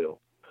people who do.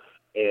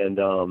 And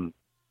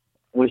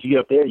once you get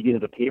up there, you get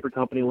into paper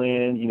company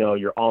land.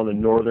 You're on the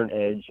northern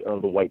edge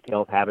of the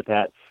whitetail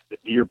habitat. The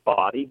deer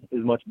body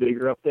is much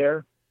bigger up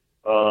there.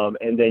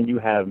 And then you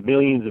have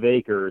millions of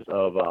acres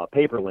of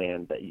paper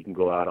land that you can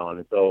go out on.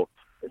 And so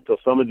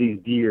some of these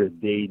deer,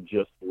 they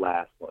just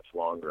last much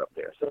longer up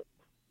there. So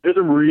there's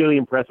some really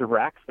impressive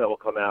racks that will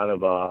come out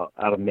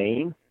of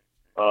Maine.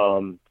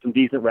 Some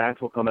decent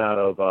racks will come out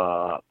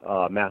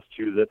of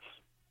Massachusetts.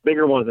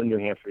 Bigger ones than New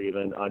Hampshire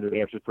even. New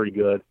Hampshire's pretty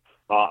good.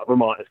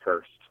 Vermont is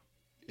cursed.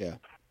 Yeah.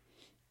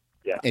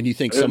 Yeah. And you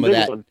think some of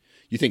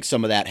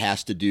that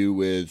has to do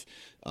with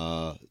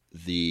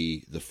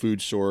the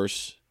food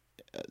source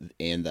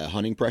and the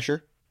hunting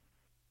pressure?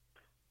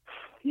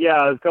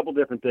 Yeah, there's a couple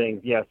different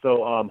things. Yeah,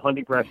 so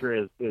hunting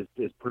pressure is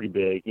pretty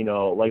big.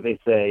 Like they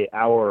say,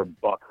 our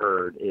buck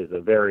herd is a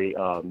very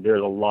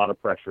there's a lot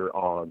of pressure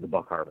on the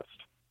buck harvest.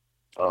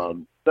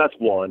 That's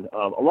one.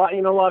 A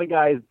lot of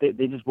guys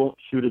they just won't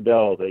shoot a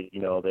doe. They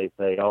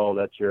say, oh,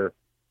 that's your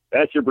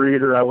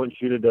breeder. I wouldn't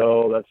shoot a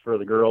doe. That's for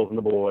the girls and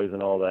the boys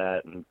and all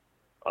that. And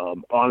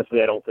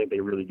honestly, I don't think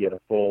they really get a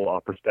full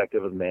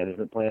perspective of the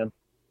management plan.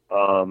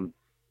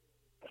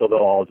 So they'll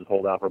all just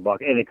hold out for a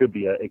buck, and it could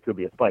be a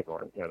spike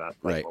horn, not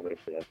spike horn,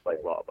 we a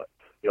spike law, but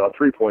a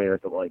 3-pointer or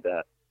something like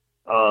that.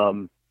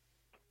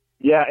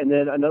 Yeah, and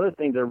then another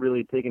thing they're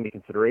really taking into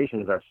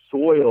consideration is our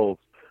soils.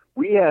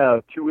 We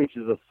have 2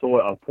 inches of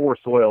poor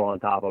soil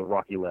on top of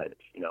rocky ledge.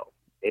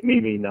 It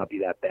may not be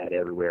that bad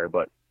everywhere,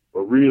 but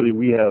really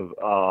we have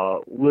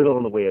little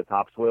in the way of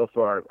topsoil,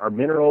 so our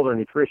minerals, our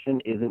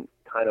nutrition isn't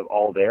kind of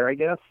all there, I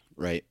guess.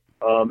 Right.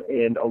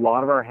 And a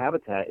lot of our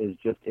habitat is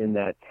just in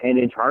that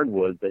 10-inch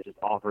hardwood that just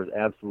offers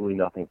absolutely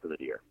nothing for the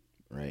deer.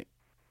 Right.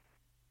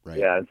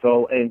 Yeah, and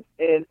so and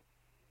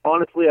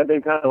honestly, I've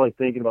been kind of like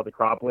thinking about the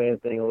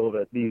cropland thing a little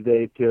bit these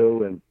days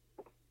too, and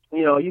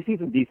you see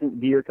some decent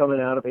deer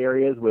coming out of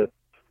areas with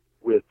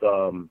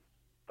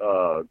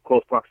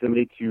close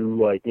proximity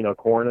to like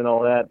corn and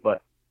all that,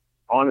 but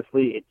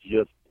honestly,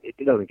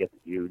 it doesn't get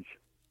huge.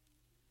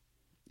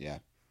 Yeah.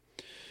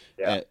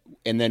 Yeah.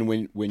 And then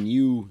when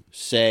you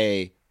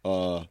say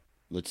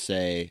let's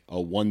say a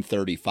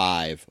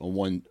 135, a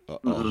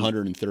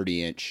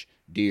 130 inch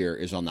deer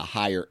is on the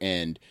higher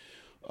end,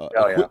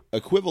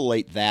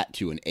 equivalent that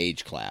to an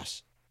age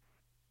class.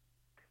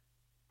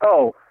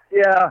 Oh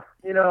yeah,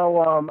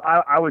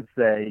 I would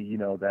say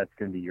that's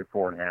going to be your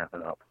 4.5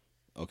 and up.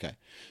 Okay,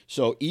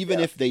 so even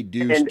if they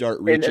do start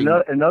reaching,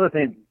 and another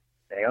thing,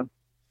 hang on,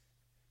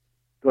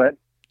 go ahead.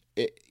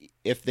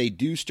 If they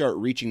do start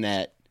reaching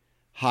that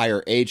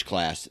higher age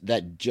class,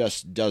 that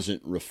just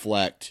doesn't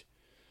reflect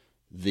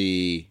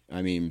the.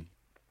 I mean,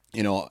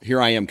 here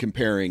I am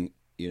comparing,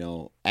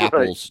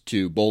 apples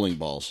to bowling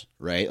balls,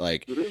 right?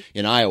 Like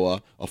in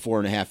Iowa, a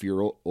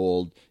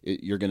 4.5-year-old,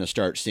 you're going to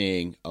start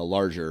seeing a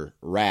larger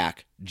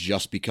rack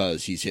just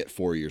because he's hit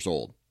 4 years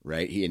old,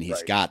 right?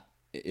 He's got.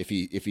 If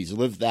he's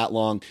lived that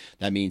long,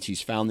 that means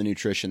he's found the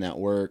nutrition that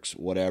works,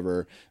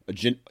 whatever.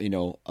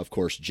 Of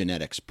course,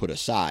 genetics put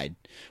aside,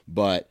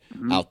 but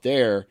out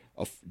there,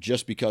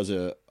 just because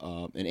an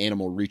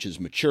animal reaches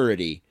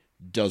maturity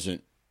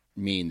doesn't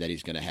mean that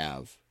he's going to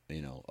have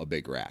a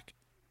big rack.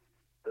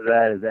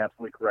 That is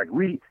absolutely correct.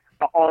 We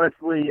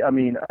honestly, I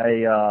mean,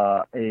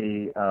 a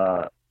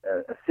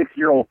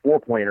 6-year-old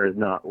 4-pointer is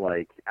not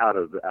like out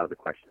of the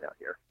question out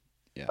here.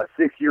 Yeah. A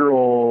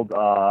 6-year-old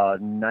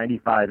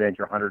 95-inch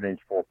or 100-inch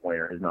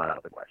 4-pointer is not out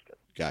of the question.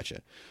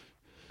 Gotcha.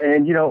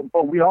 And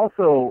but we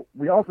also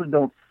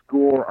don't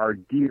score our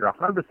deer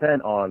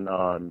 100%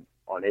 on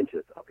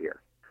inches up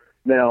here.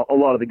 Now, a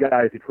lot of the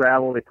guys who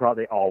travel, they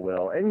probably all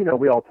will, and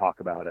we all talk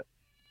about it.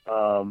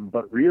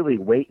 But really,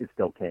 weight is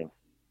still king.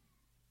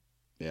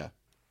 Yeah.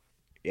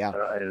 Yeah.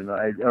 I don't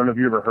know if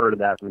you ever heard of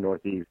that from the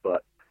Northeast,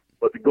 but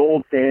the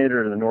gold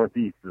standard in the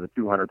Northeast is a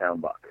 200-pound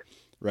buck.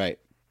 Right.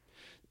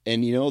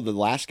 And the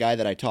last guy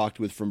that I talked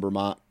with from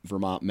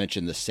Vermont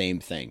mentioned the same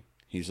thing.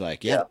 He's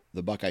like, yeah,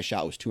 the buck I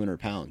shot was 200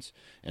 pounds.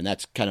 And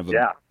that's kind of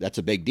that's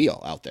a big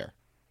deal out there.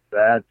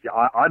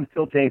 I'm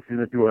still chasing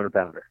the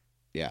 200-pounder.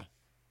 Yeah.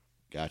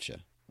 Gotcha.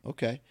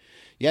 Okay.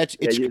 Yeah.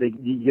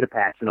 You get a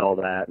patch and all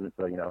that. And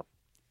so,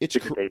 it's a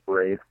tape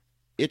parade.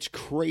 It's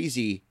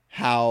crazy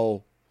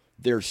how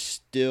there's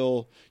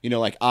still,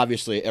 like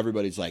obviously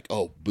everybody's like,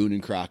 oh, Boone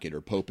and Crockett or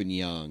Pope and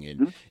Young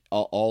and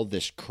all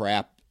this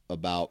crap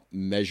about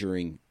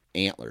measuring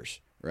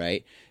antlers,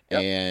 right?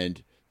 Yep.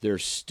 And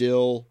there's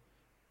still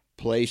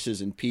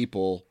places and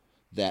people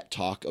that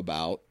talk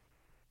about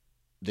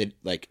that,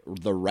 like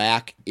the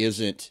rack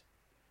isn't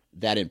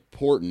that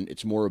important.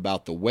 It's more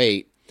about the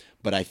weight.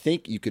 But I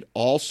think you could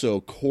also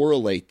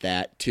correlate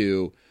that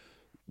to,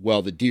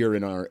 well, the deer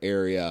in our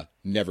area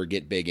never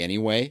get big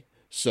anyway.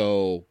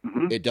 So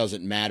it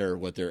doesn't matter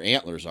what their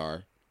antlers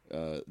are.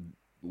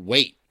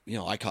 Weight,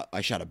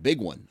 I shot a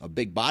big one, a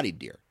big bodied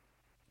deer.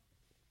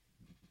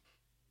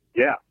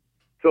 Yeah.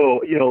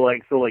 So,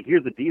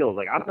 here's the deal.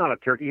 Like, I'm not a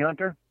turkey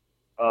hunter.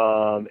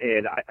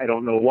 And I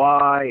don't know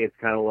why. It's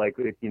kind of like,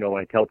 when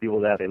I tell people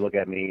that, they look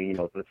at me,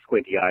 the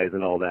squinty eyes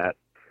and all that.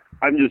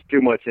 I'm just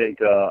too much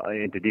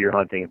into deer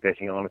hunting and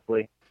fishing,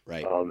 honestly.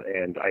 Right.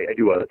 And I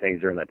do other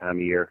things during that time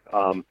of year.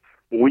 But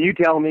when you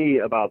tell me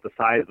about the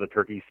size of the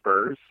turkey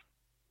spurs,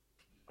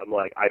 I'm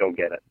like, I don't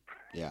get it.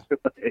 Yeah.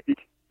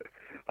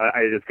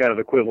 It's kind of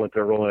equivalent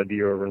to rolling a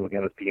deer over and looking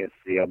at his penis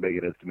to see how big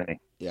it is to me.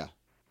 Yeah.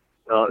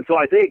 So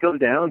I think it comes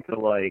down to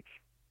like,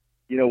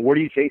 what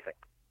are you chasing?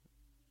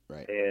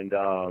 Right.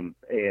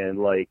 And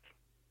like,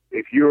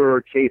 if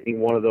you're chasing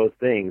one of those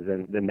things,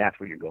 then that's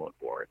what you're going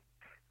for.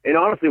 And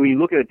honestly, when you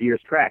look at a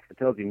deer's tracks, it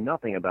tells you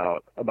nothing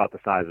about the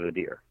size of the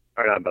deer,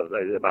 or not about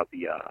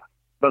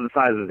the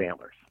size of his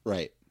antlers.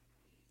 Right.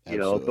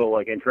 Absolutely. So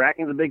like, and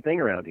tracking's a big thing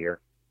around here.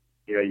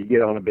 You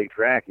get on a big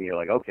track and you're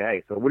like,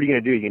 okay, so what are you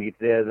going to do? You're going to get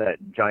to that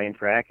giant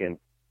track and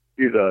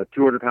do the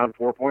 200-pound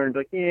 4-pointer? And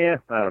like, yeah,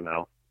 I don't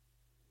know.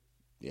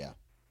 Yeah.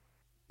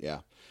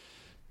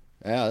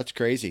 That's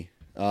crazy.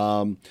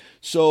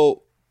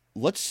 So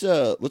let's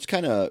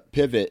kind of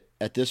pivot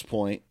at this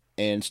point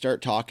and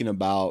start talking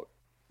about,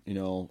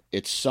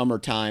 it's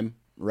summertime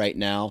right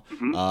now.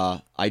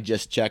 I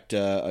just checked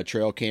a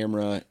trail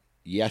camera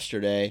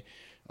yesterday.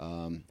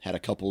 Had a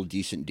couple of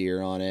decent deer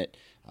on it.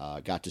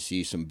 Got to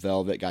see some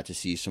velvet, got to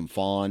see some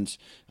fawns.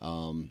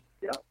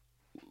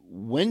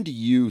 When do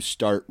you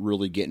start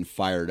really getting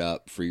fired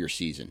up for your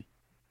season?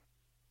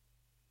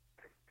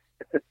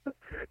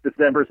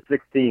 December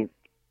 16th.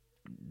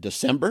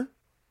 December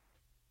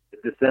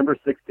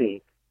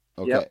 16th.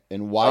 Okay. Yep.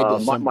 And why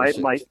December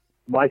 16th?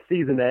 My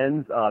season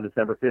ends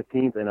December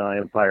 15th, and I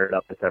am fired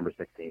up December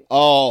 16th.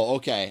 Oh,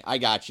 okay. I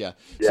gotcha.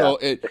 Yeah.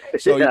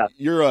 So yeah.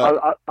 you're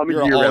I'm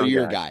an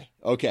all-year guy.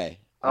 Okay.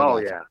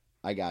 Yeah.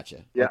 I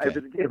gotcha. Yeah. Okay.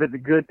 If it's a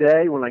good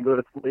day when I go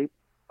to sleep,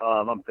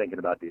 I'm thinking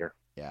about deer.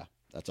 Yeah.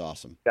 That's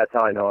awesome. That's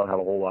how I know I don't have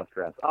a whole lot of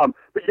stress.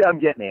 But yeah, I'm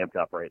getting amped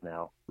up right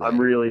now. Right. I'm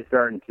really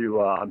starting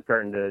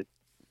to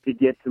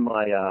get to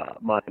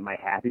my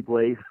happy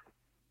place.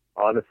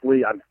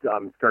 Honestly, I'm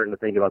starting to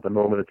think about the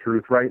moment of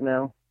truth right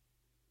now.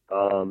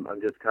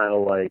 I'm just kind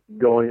of like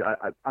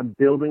I'm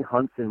building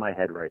hunts in my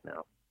head right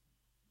now,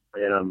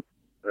 and I'm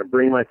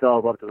bringing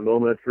myself up to the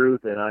moment of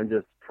truth, and I'm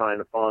just trying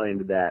to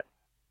find that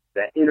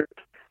inner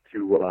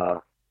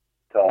to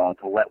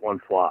let one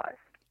fly.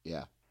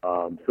 Yeah.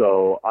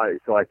 So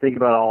I think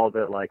about all of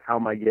it, like how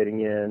am I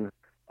getting in?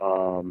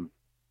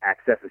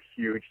 Access is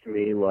huge to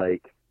me.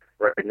 Like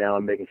right now,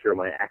 I'm making sure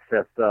my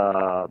access is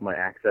to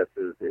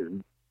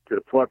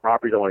the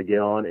properties I want to get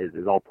on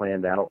is all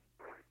planned out.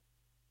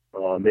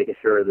 Making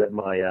sure that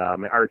my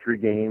archery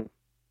game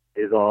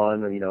is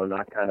on,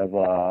 not kind of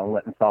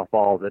letting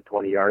softballs at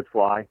 20 yards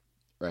fly.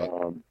 Right.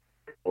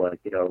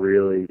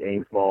 Really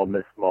aim small,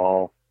 miss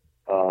small.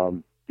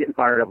 Getting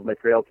fired up with my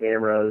trail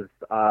cameras.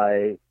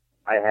 I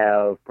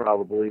have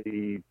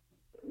probably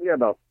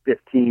about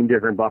 15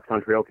 different bucks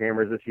on trail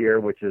cameras this year,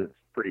 which is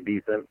pretty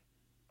decent.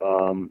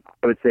 I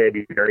would say I'd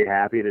be very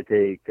happy to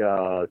take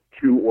 2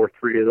 or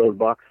 3 of those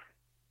bucks,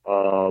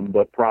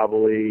 but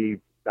probably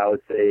I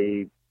would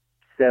say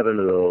 7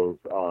 of those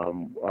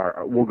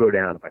will go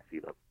down if I see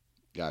them.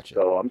 Gotcha.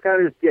 So I'm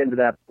kind of just getting to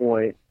that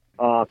point.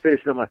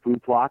 Finishing up my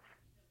food plots.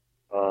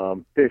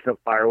 Finishing up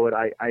firewood.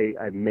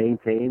 I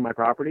maintain my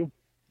property.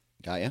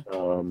 Got ya.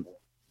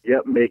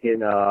 Yep,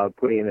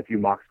 putting in a few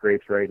mock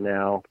scrapes right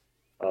now.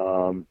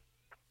 Food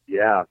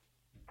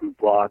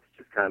plots,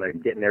 just kind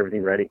of getting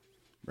everything ready.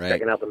 Right.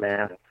 Checking out the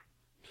math.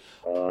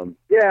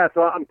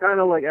 So I'm kind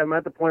of like, I'm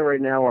at the point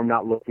right now where I'm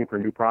not looking for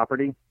new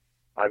property.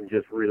 I'm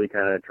just really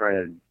kind of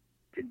trying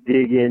to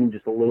dig in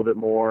just a little bit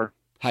more.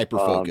 Hyper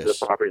focus. To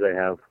the properties I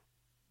have.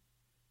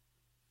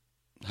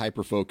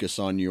 Hyper focus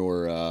on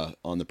your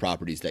on the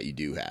properties that you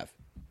do have.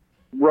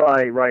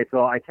 Right.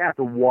 So I cast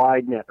a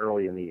wide net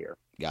early in the year.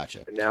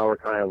 Gotcha. And now we're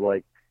kind of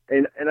like,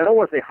 and I don't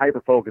want to say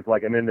hyper focused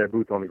like I'm in there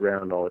boots on the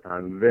ground all the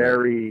time. I'm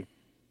very,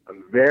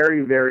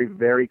 very,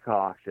 very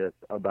cautious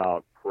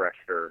about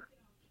pressure.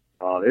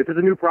 If it's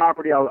a new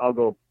property, I'll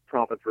go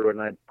tromping through it,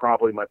 and I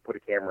probably might put a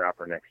camera out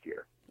for next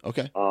year.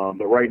 Okay.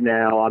 But right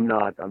now, I'm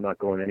not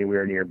going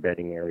anywhere near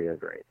bedding areas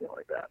or anything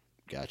like that.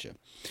 Gotcha.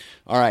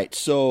 All right.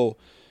 So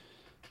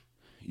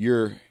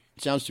it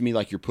sounds to me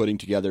like you're putting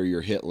together your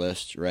hit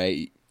list,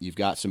 right? You've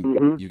got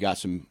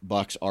some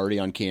bucks already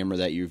on camera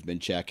that you've been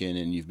checking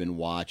and you've been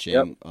watching.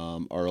 Yep.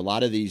 Are a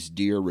lot of these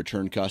deer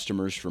return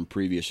customers from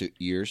previous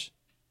years?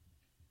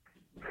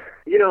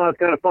 It's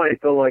kind of funny.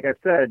 So, like I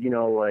said,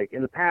 like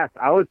in the past,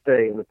 I would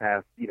say in the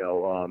past, 6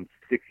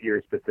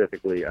 years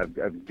specifically,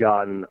 I've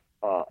gotten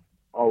a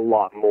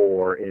lot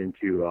more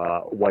into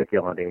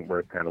whitetail hunting, where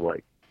it's kind of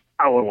like,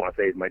 I wouldn't want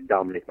to say it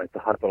dominates my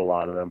thoughts, but a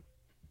lot of them.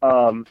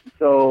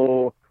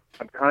 So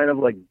I'm kind of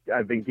like,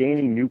 I've been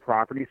gaining new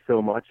properties so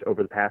much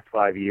over the past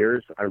 5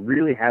 years. I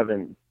really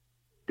haven't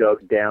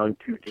dug down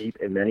too deep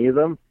in many of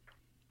them.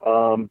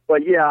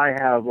 But yeah, I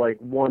have like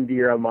one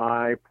deer on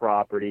my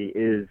property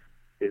is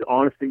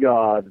honest to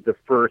God, the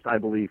first, I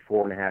believe,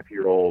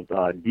 4.5-year-old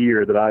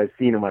deer that I've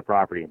seen on my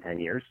property in 10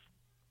 years.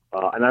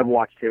 And I've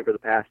watched him for the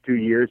past 2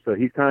 years. So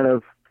he's kind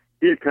of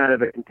a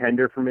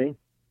contender for me.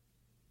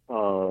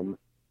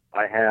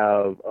 I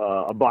have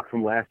a buck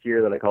from last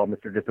year that I call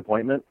Mr.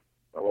 Disappointment.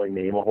 I don't really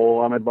name a whole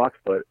lot of my bucks,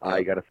 but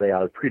I got to say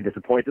I was pretty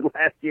disappointed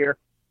last year.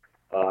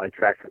 I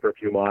tracked him for a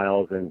few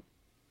miles, and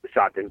the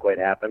shot didn't quite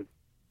happen.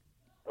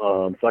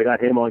 So I got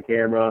him on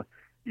camera.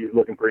 He's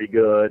looking pretty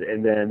good.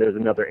 And then there's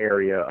another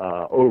area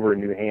over in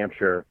New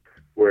Hampshire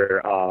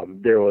where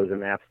there was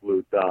an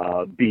absolute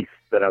beast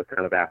that I was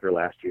kind of after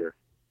last year.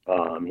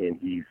 And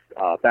he's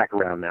back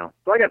around now.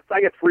 So I got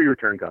 3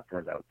 return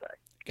customers, I would say.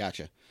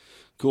 Gotcha.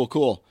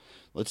 Cool.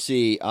 Let's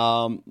see.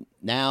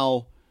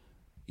 Now,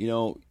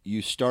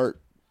 you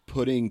start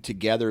putting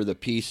together the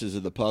pieces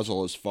of the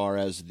puzzle as far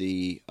as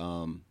the,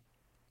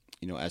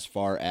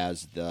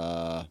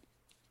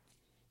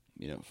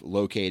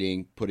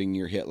 locating, putting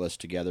your hit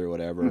list together,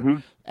 whatever. Mm-hmm.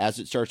 As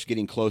it starts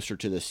getting closer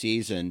to the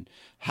season,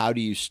 how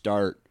do you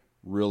start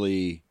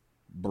really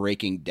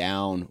breaking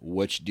down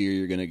which deer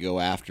you're going to go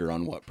after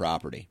on what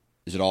property?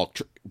 Is it all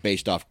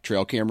based off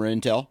trail camera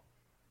intel?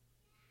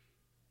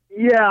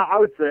 Yeah, I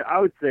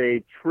would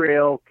say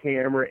trail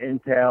camera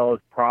intel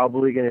is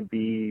probably going to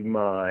be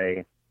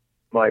my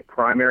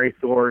primary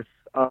source.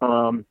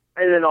 And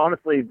then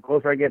honestly, the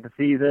closer I get to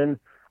season,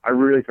 I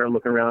really start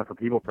looking around for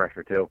people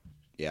pressure too.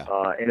 Yeah.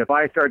 And if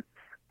I try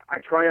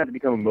not to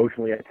become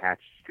emotionally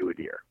attached to a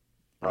deer.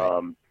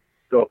 Right.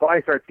 So if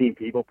I start seeing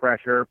people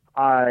pressure,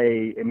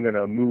 I am going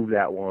to move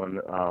that one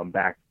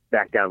back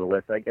down the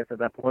list, I guess, at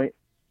that point.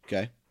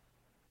 Okay.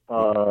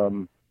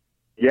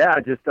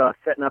 Just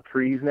setting up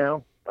trees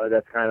now.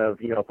 That's kind of,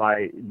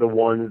 the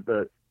ones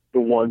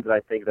that I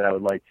think that I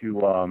would like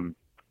to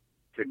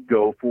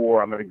go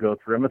for, I'm going to go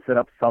through. I'm going to set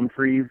up some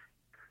trees.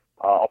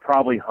 I'll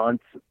probably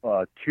hunt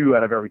 2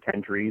 out of every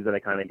 10 trees that I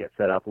kind of get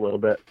set up a little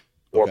bit.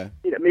 Or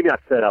maybe not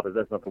set up,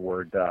 that's not the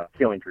word,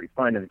 killing trees,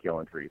 finding the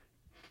killing trees.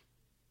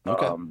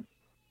 Okay.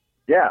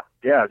 Yeah,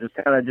 just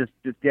kind of just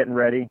getting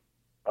ready.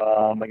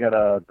 I got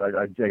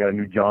a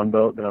new John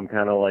boat that I'm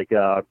kind of like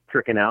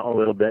tricking out a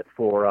little bit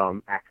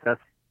for access.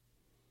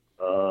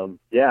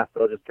 Yeah,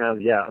 so just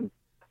kind of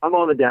I'm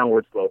on the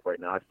downward slope right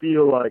now. I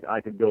feel like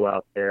I could go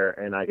out there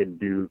and I could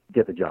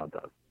get the job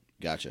done.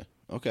 Gotcha.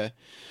 Okay.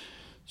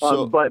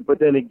 So, but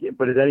then again,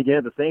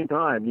 at the same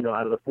time, you know,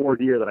 out of the 4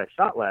 deer that I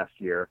shot last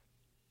year,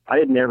 I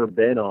had never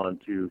been on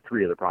to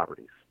 3 of the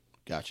properties.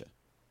 Gotcha.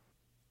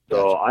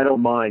 So I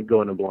don't mind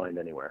going in blind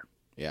anywhere.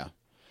 Yeah.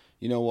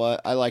 You know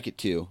what? I like it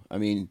too. I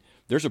mean,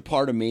 there's a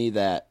part of me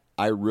that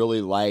I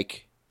really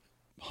like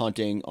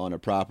hunting on a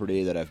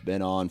property that I've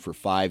been on for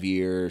 5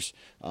 years.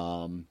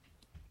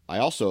 I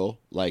also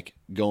like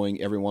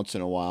going every once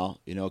in a while,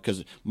 you know,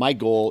 because my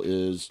goal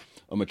is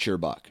a mature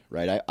buck,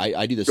 right?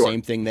 I do the Sure.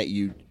 same thing that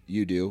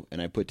you do,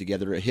 and I put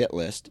together a hit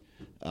list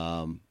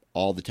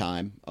all the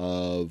time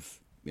of,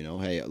 you know,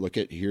 hey, look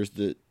at here's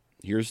the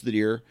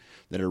deer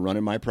that are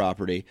running my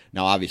property.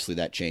 Now, obviously,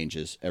 that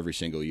changes every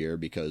single year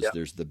because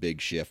there's the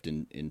big shift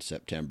in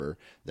September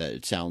that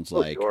it sounds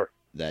like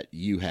that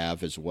you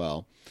have as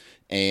well,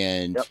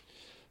 and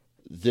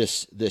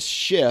this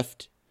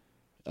shift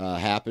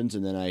happens,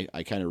 and then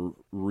I kind of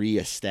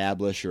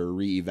reestablish or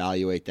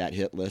reevaluate that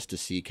hit list to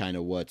see kind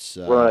of what's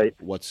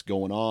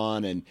going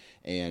on,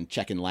 and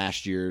checking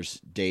last year's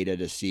data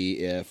to see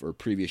if, or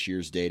previous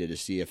year's data to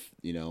see if,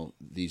 you know,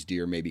 these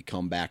deer maybe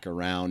come back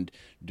around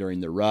during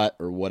the rut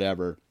or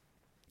whatever.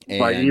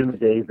 And, even the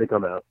days they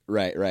come out.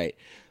 Right.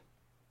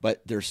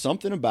 But there's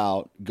something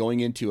about going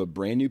into a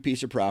brand new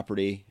piece of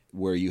property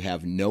where you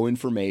have no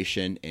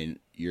information and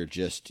you're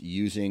just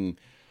using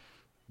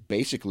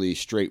basically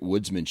straight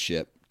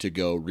woodsmanship to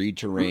go read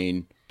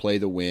terrain, play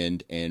the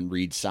wind, and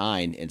read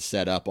sign and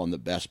set up on the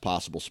best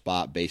possible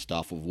spot based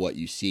off of what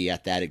you see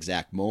at that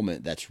exact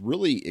moment. That's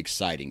really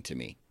exciting to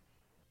me.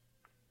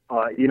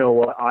 You know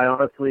what? I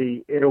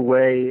honestly, in a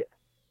way,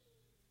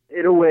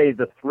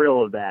 the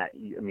thrill of that,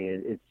 I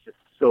mean, it's just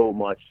so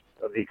much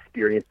of the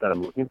experience that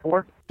I'm looking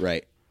for.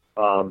 Right.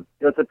 You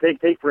know, so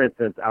take for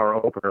instance our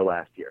opener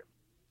last year,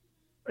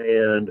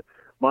 and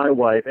my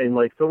wife, and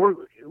like, so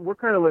we're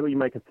kind of like what you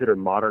might consider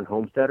modern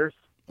homesteaders.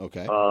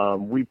 Okay.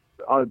 We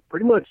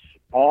pretty much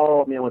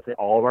all, I mean, I want to say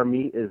all of our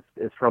meat is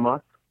from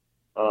us.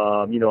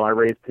 You know, I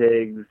raise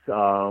pigs.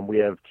 We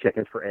have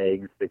chickens for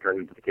eggs. They turn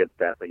into the kids'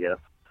 pets, I guess.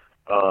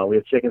 We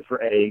have chickens for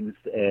eggs,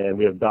 and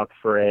we have ducks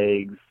for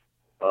eggs.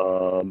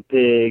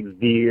 Pigs,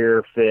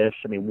 deer, fish.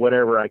 I mean,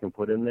 whatever I can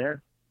put in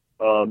there.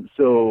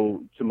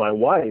 So to my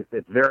wife,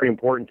 it's very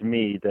important to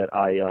me that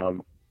I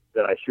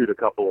shoot a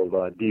couple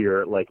of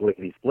deer like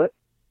lickety split.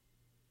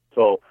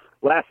 So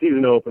last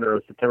season opener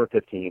was September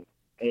 15th,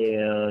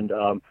 and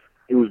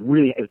it was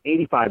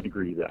 85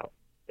 degrees out.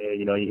 And,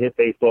 you know, you hit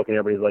Facebook and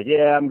everybody's like,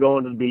 yeah, I'm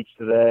going to the beach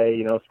today.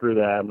 You know, screw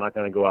that. I'm not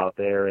going to go out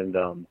there and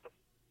you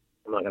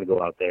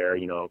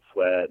know,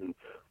 sweat, and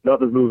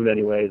nothing's moving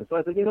anyways. And so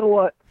I said, you know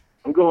what?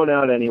 I'm going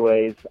out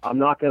anyways. I'm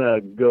not going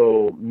to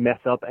go mess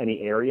up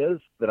any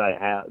areas that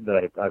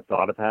I've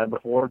thought I've had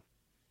before.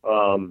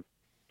 So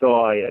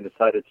I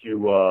decided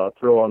to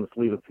throw on the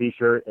sleeve of a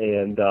t-shirt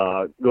and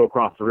go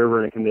across the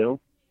river in a canoe,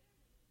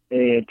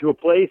 and to a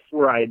place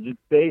where I just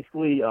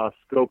basically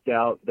scoped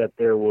out that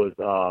there was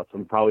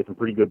probably some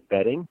pretty good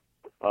bedding,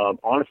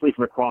 honestly,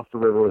 from across the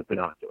river with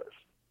binoculars.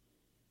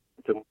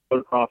 To go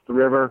across the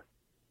river,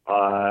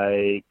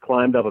 I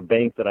climbed up a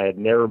bank that I had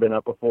never been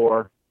up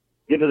before,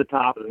 get to the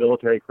top of the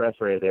military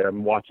crest right there.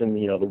 I'm watching,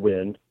 you know, the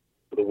wind.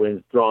 The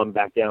wind's drawn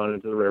back down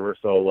into the river,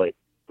 so like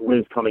the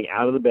wind's coming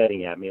out of the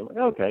bedding at me. I'm like,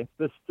 okay,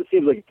 this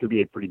seems like it could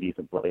be a pretty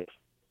decent place.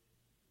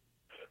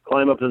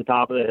 Climb up to the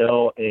top of the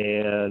hill,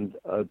 and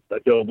a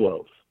doe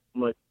blows.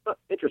 I'm like, oh,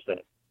 interesting.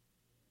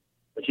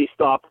 And she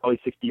stopped probably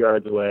 60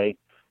 yards away.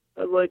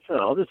 I was like, oh,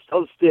 I'll just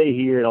stay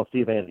here and I'll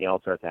see if anything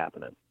else starts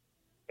happening.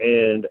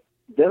 And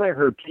then I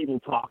heard people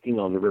talking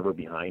on the river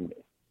behind me.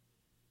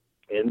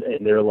 And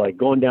they're like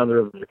going down the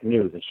river with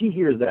canoes, and she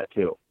hears that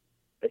too.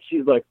 And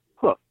she's like,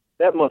 huh,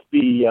 that must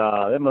be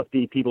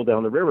people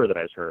down the river that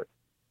I just heard.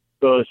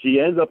 So she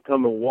ends up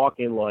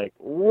walking like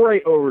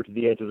right over to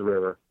the edge of the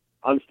river.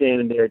 I'm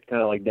standing there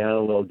kind of like down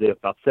a little dip,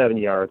 about 7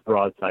 yards,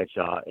 broadside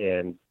shot,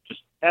 and just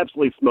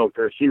absolutely smoked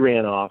her. She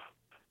ran off.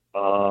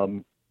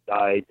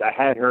 I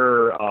had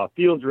her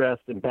field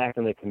dressed and back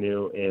in the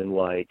canoe in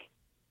like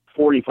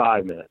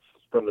 45 minutes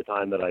from the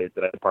time that I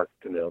parked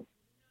the canoe.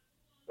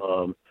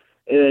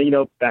 And then, you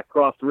know, back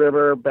across the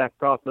river, back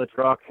across the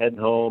truck, heading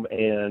home.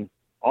 And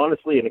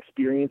honestly, an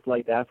experience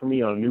like that for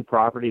me on a new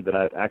property that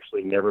I've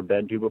actually never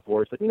been to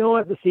before, it's like, you know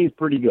what, this seems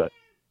pretty good.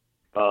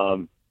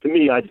 To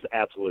me, I just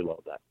absolutely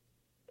love that.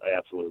 I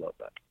absolutely love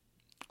that.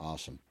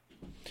 Awesome.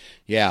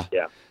 Yeah.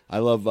 I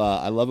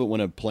love it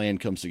when a plan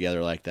comes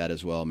together like that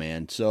as well,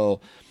 man.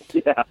 So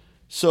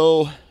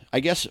I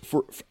guess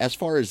for as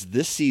far as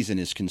this season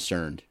is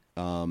concerned,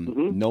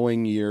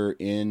 knowing you're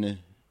in,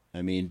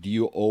 I mean, do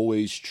you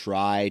always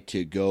try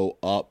to go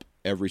up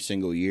every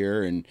single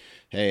year. And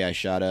hey, I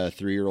shot a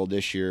 3-year-old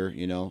this year.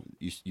 You know,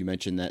 you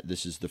mentioned that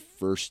this is the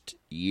first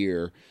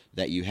year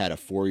that you had a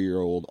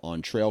 4-year-old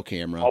on trail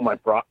camera on my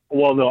property.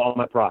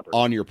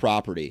 On your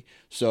property.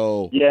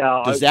 So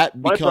yeah, does that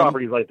my become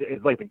property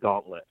is like the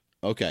gauntlet.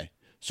 okay?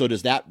 So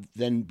does that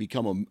then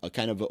become a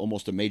kind of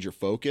almost a major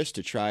focus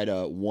to try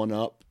to one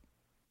up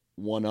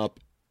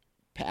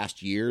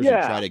past years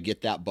and try to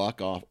get that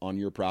buck off on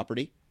your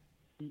property?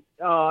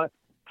 You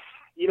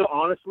know,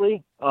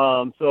 honestly,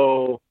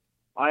 so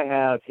I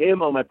have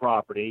him on my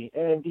property,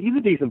 and he's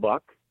a decent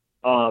buck,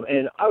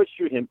 and I would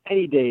shoot him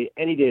any day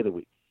of the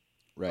week.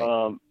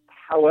 Right.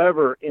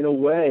 However, in a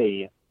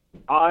way,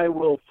 I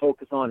will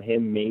focus on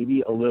him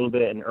maybe a little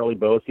bit in early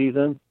bow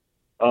season,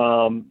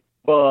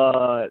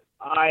 but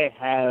I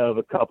have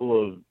a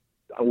couple of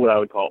what I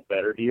would call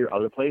better deer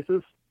other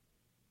places,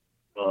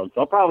 so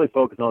I'll probably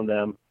focus on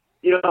them.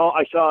 You know,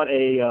 I shot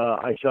a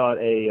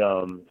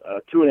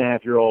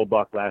 2.5-year-old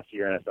buck last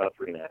year, and I shot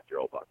a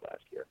 3.5-year-old buck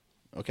last year.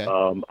 Okay.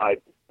 I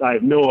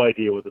have no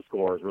idea what the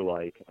scores were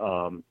like.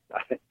 I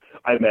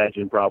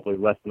imagine probably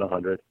less than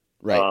 100.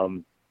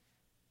 Right.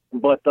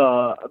 But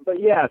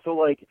yeah, so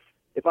like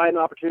if I had an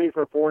opportunity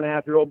for a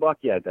 4.5-year-old buck,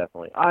 yeah,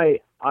 definitely. I'm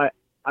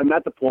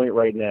at the point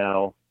right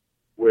now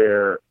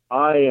where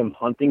I am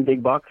hunting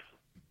big bucks,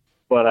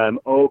 but I'm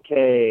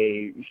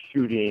okay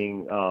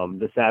shooting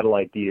the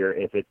satellite deer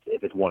if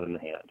it's one in the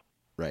hand.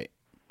 Right.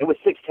 And with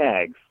 6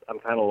 tags, I'm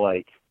kind of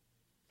like,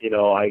 you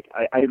know, I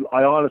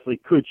honestly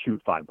could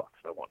shoot 5 bucks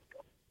if I wanted to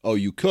go. Oh,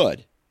 you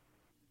could.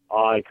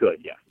 I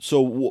could, yeah.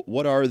 So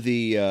what are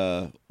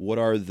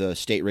the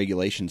state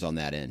regulations on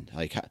that end?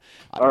 Like,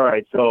 all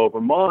right. So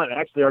Vermont,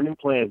 actually, our new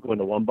plan is going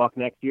to 1 buck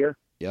next year.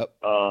 Yep.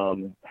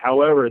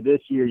 However,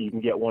 this year you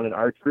can get one in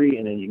archery,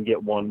 and then you can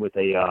get one with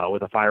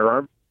a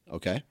firearm.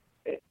 Okay.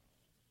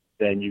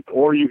 Then you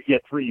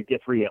get 3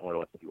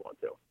 antlerless if you want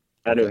to.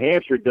 Now, Okay. New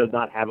Hampshire does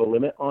not have a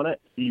limit on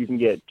it, so you can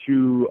get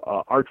 2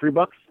 archery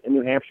bucks in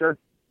New Hampshire,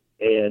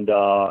 and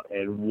one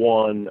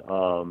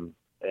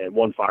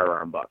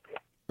firearm buck.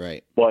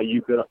 Right. But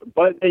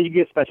then you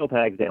get special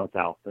tags down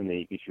south, and then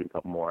you can shoot a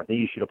couple more. I think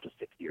you shoot up to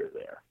 6 deer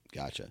there.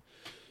 Gotcha.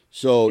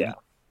 So yeah.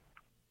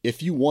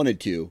 If you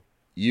wanted to,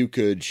 you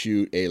could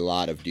shoot a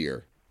lot of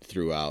deer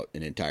throughout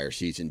an entire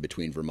season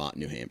between Vermont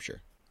and New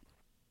Hampshire.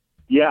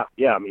 Yeah.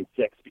 I mean,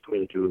 6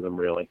 between the two of them,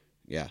 really.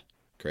 Yeah.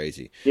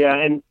 Crazy. Yeah,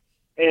 and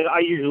I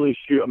usually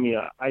shoot. I mean,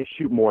 I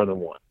shoot more than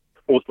one.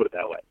 Let's put it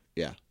that way.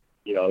 Yeah.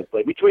 You know, it's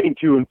like between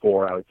 2 and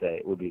 4, I would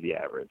say, would be the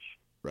average.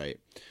 Right.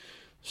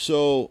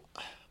 So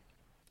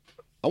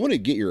I want to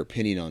get your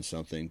opinion on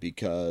something,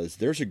 because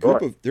there's a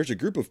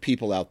group of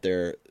people out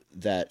there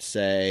that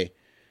say,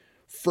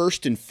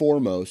 first and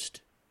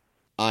foremost,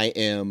 I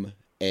am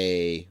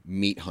a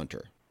meat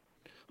hunter.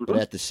 Mm-hmm. But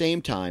at the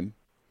same time,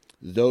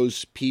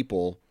 those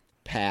people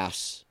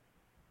pass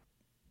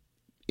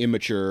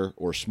immature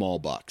or small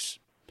bucks.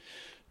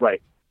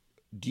 Right.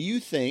 Do you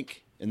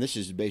think, and this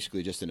is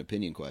basically just an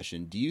opinion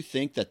question, do you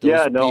think that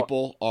those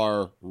people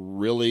are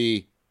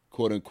really,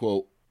 quote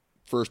unquote,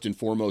 first and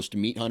foremost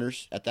meat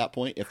hunters at that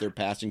point if they're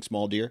passing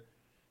small deer,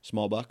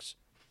 small bucks?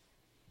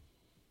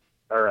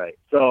 All right.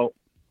 So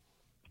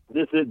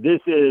this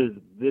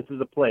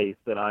is a place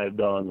that I've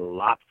done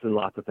lots and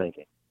lots of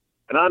thinking,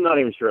 and I'm not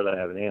even sure that I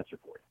have an answer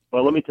for you.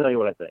 But let me tell you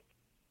what I think.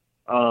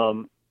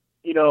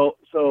 You know,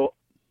 so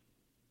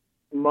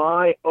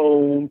my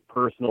own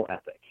personal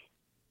ethic.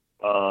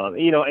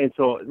 You know, and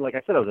so like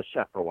I said, I was a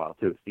chef for a while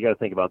too. So you got to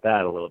think about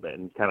that a little bit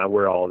and kind of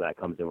where all of that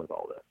comes in with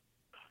all this.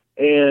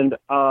 And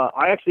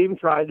I actually even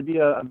tried to be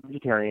a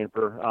vegetarian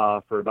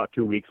for about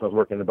 2 weeks. I was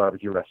working in a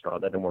barbecue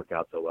restaurant. That didn't work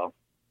out so well.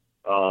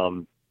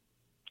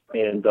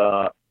 And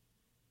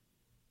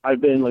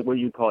I've been like what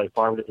you'd call a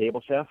farm to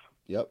table chef.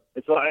 Yep.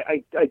 And so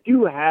I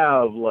do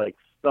have like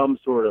some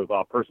sort of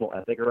personal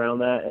ethic around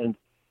that, and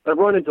I've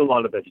run into a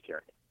lot of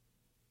vegetarians.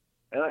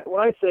 And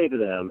what I say to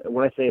them, and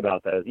what I say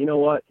about that is, you know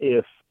what,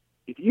 if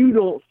you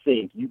don't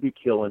think you could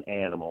kill an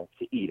animal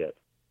to eat it,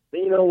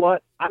 then you know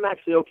what, I'm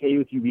actually okay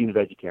with you being a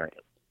vegetarian.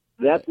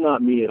 That's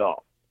not me at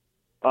all.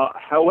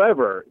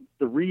 However,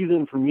 the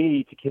reason for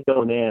me to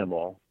kill an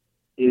animal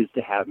is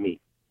to have meat.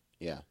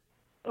 Yeah.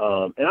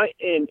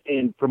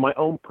 And for my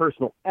own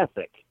personal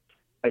ethic,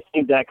 I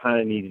think that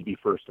kind of needs to be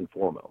first and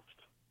foremost.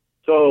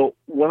 So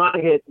when I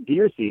hit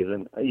deer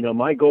season, you know,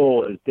 my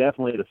goal is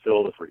definitely to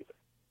fill the freezer.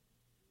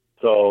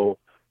 So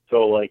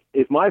like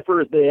if my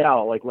first day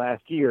out, like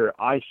last year,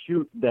 I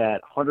shoot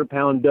that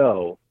 100-pound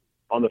doe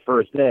on the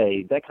first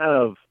day, that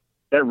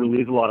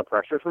relieves a lot of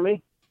pressure for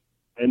me.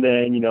 And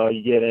then, you know,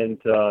 you get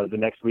into the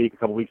next week, a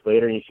couple weeks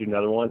later, and you shoot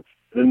another one.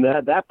 And then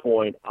at that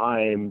point,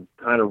 I'm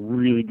kind of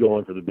really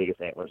going for the biggest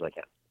antlers I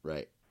can.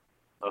 Right.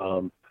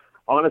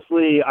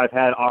 Honestly, I've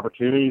had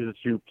opportunities to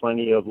shoot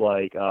plenty of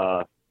like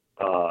 3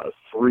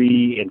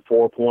 and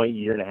 4 point,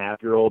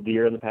 1.5-year-old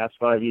deer in the past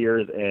 5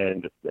 years,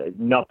 and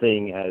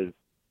nothing in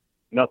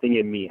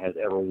me has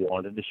ever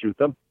wanted to shoot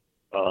them.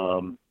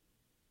 And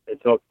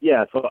so,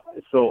 yeah.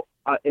 So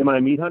am I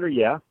a meat hunter?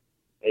 Yeah.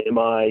 Am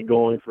I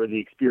going for the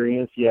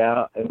experience?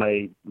 Yeah.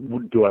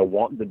 Do I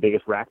want the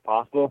biggest rack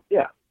possible?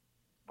 Yeah.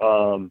 Do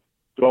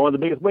I want the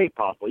biggest weight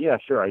possible? Yeah,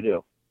 sure, I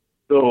do.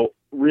 So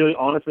really,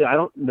 honestly, I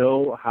don't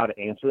know how to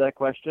answer that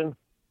question,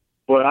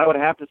 but I would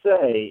have to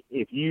say,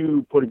 if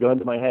you put a gun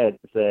to my head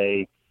and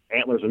say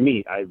antlers or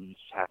meat, I just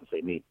have to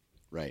say meat.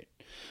 Right.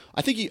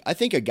 I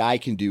think a guy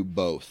can do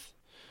both,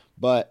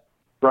 but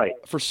right.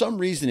 For some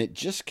reason, it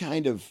just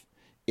kind of,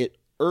 it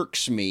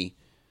irks me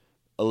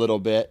a little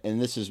bit.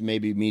 And this is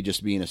maybe me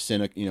just being a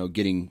cynic,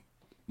 getting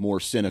more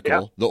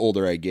cynical the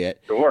older I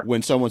get. Sure.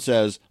 When someone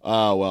says,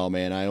 "Oh, well,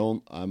 man,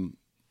 I'm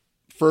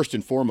first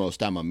and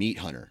foremost, I'm a meat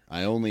hunter.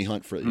 I only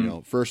hunt for,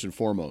 first and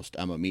foremost,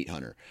 I'm a meat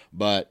hunter."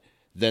 But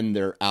then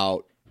they're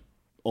out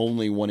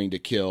only wanting to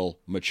kill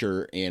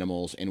mature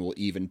animals and will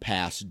even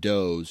pass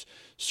does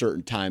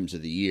certain times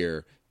of the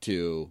year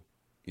to,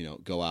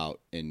 go out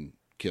and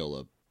try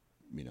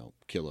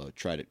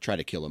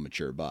to kill a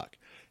mature buck.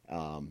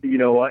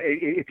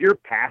 If you're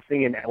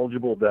passing an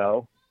eligible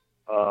doe,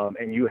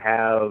 and you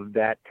have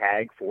that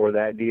tag for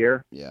that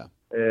deer,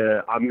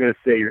 I'm going to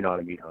say you're not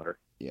a meat hunter.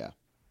 Yeah.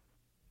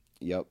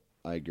 Yep.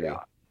 I agree. Yeah.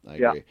 I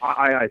agree.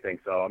 I think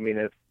so. I mean,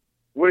 it's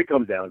when it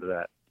comes down to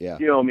that. Yeah.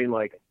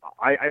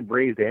 I've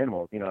raised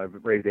animals.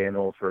 I've raised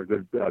animals for a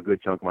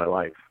good chunk of my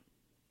life,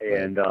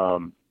 and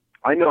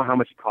I know how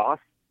much it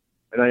costs,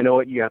 and I know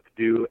what you have to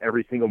do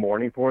every single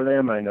morning for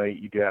them. I know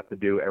you do have to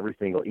do every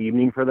single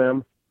evening for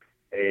them,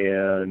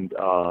 and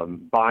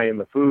buying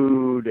the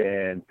food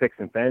and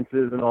fixing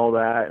fences and all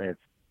that. And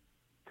it's,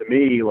 to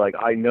me, like,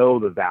 I know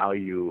the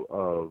value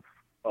of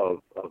a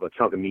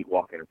chunk of meat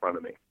walking in front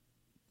of me.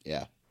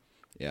 Yeah.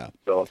 Yeah.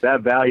 So if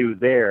that value is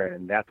there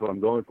and that's what I'm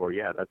going for,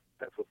 that's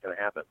what's going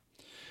to happen.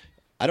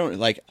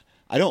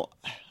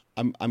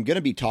 I'm going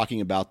to be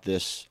talking about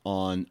this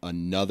on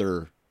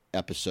another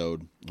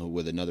episode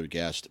with another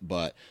guest,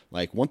 but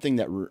like one thing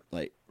that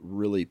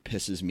really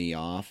pisses me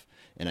off,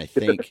 and I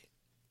think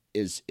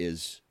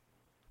is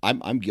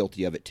I'm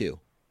guilty of it too.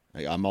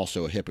 I'm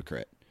also a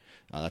hypocrite.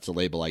 That's a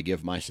label I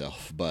give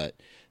myself, but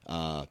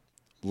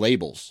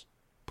labels.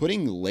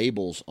 Putting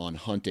labels on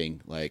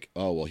hunting, like,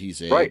 oh, well,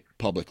 he's a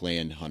public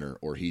land hunter,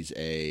 or he's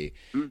a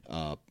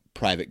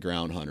private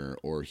ground hunter,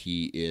 or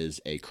he is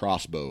a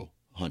crossbow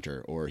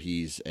hunter, or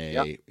he's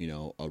a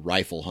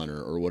rifle hunter,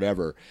 or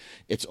whatever.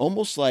 It's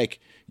almost like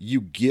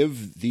you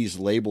give these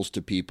labels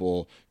to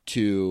people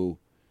to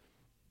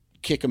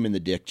kick them in the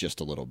dick just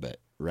a little bit,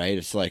 right?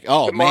 It's like,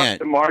 oh, to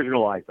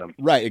marginalize them.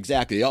 Right,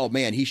 exactly. Oh,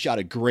 man, he shot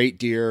a great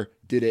deer,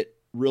 did it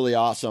really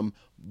awesome,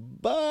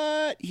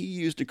 but he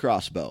used a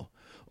crossbow.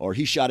 Or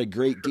he shot a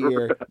great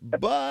deer,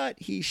 but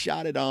he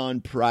shot it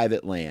on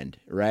private land,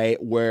 right?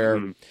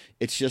 Where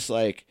it's just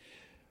like,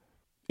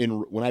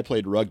 when I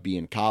played rugby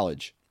in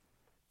college,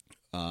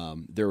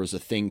 there was a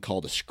thing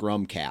called a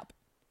scrum cap,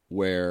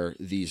 where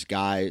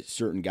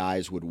certain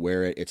guys would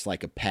wear it. It's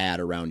like a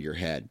pad around your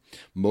head.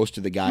 Most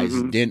of the guys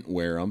didn't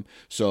wear them.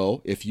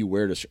 So if you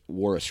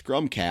wore a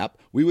scrum cap,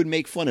 we would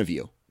make fun of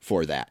you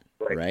for that,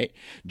 right?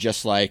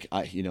 Just like,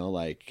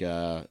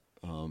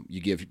 you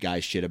give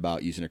guys shit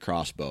about using a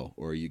crossbow,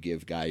 or you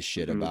give guys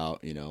shit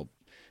about,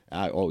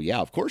 oh yeah,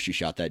 of course you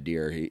shot that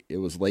deer. It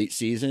was late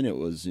season. It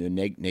was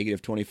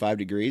negative 25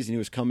 degrees, and he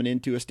was coming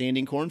into a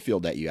standing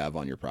cornfield that you have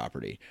on your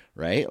property,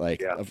 right?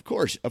 Like, of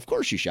course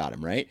you shot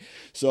him, right?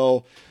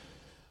 So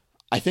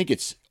I think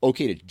it's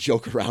okay to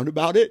joke around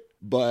about it,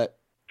 but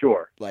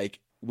sure, like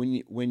when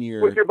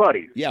you're with your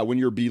buddies, when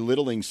you're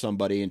belittling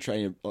somebody and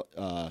trying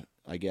to,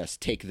 I guess,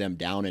 take them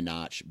down a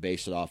notch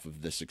based off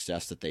of the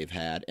success that they've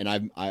had.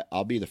 And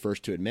I'll be the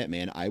first to admit,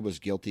 man, I was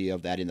guilty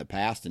of that in the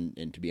past.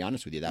 And to be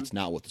honest with you, that's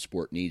not what the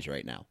sport needs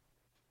right now.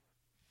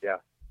 Yeah.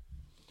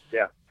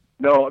 Yeah.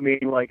 No, I mean,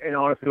 and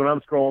honestly, when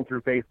I'm scrolling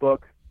through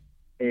Facebook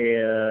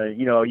and,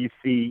 you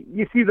see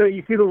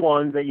the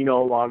ones that, a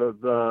lot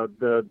of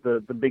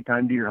the big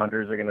time deer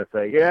hunters are going to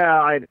say,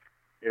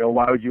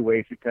 why would you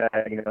waste your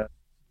tag?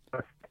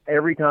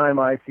 Every time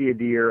I see a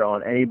deer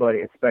on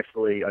anybody,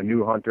 especially a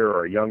new hunter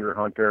or a younger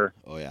hunter,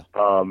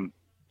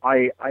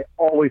 I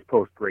always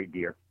post great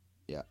deer.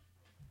 Yeah.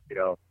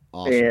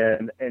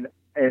 Awesome.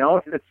 And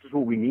honestly, that's just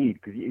what we need.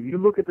 Because if you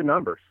look at the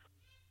numbers,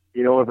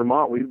 in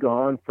Vermont, we've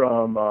gone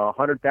from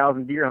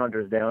 100,000 deer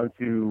hunters down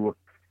to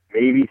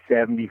maybe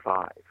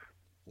 75.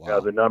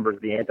 Wow. The numbers,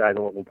 the antis,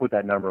 we'll put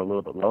that number a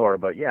little bit lower.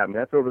 But yeah, I mean,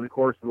 that's over the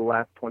course of the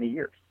last 20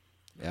 years.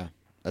 Yeah.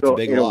 That's a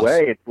big loss. In a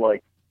way, it's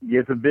like,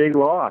 it's a big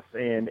loss,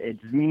 and it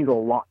just means a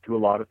lot to a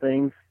lot of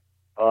things.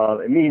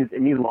 It means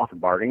a loss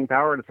of bargaining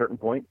power at a certain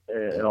point,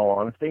 in all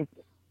honesty,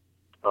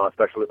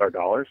 especially with our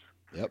dollars.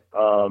 Yep.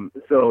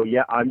 So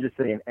yeah, I'm just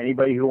saying,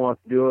 anybody who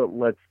wants to do it,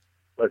 let's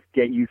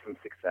get you some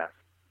success.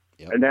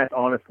 Yep. And that's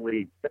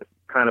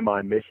kind of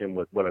my mission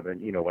with what I've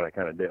been, what I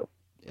kind of do.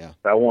 Yeah.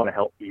 I want to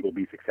help people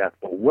be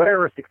successful,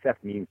 whatever success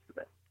means to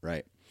them.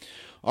 Right.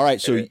 All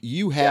right. So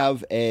you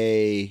have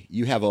a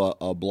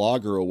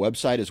blog or a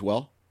website as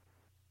well?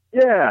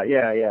 Yeah,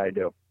 I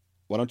do.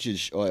 Why don't you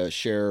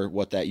share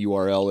what that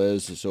URL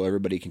is so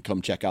everybody can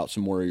come check out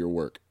some more of your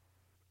work?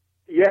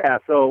 Yeah,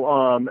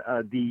 so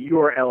the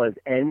URL is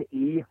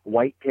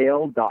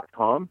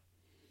newhitetail.com.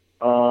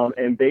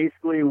 And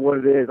basically what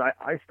it is,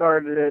 I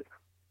started it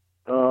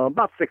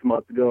about 6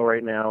 months ago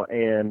right now,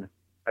 and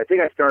I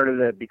think I started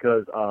it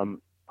because I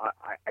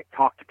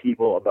talk to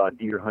people about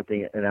deer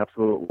hunting an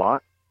absolute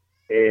lot.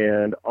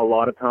 And a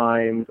lot of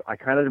times I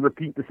kind of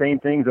repeat the same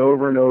things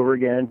over and over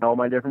again, all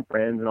my different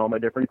friends and all my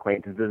different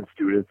acquaintances and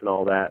students and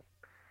all that.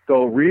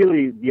 So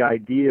really the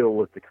idea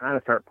was to kind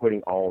of start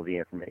putting all of the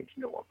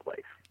information in one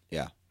place.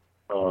 Yeah.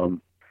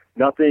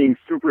 Nothing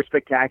super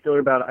spectacular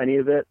about any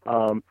of it.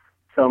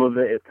 Some of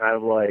it is kind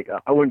of like,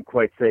 I wouldn't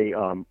quite say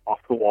off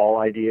the wall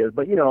ideas,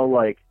 but,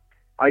 like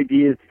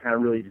ideas to kind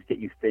of really just get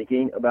you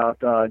thinking about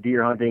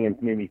deer hunting and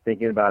maybe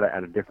thinking about it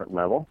at a different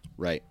level.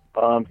 Right.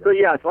 So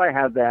I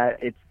have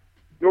that. It's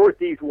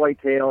Northeast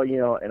whitetail,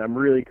 and I'm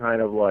really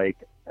kind of like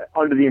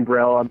under the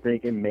umbrella. I'm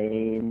thinking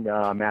Maine,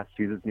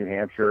 Massachusetts, New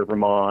Hampshire,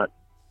 Vermont.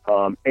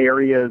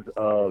 Areas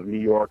of New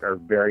York are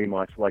very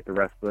much like the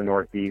rest of the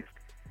Northeast.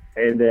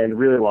 And then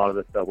really a lot of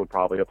this stuff would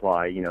probably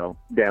apply,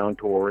 down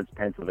towards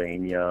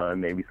Pennsylvania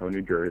and maybe some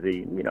New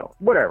Jersey,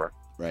 whatever,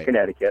 right.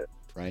 Connecticut.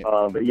 Right.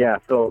 But yeah,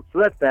 so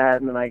that's that.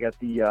 And then I got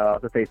the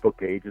Facebook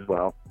page as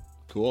well.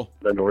 Cool.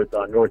 The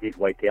Northeast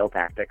Whitetail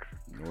Tactics.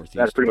 Northeast.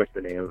 That's pretty much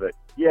the name of it.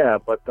 Yeah,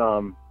 but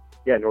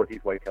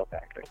Northeast Whitetail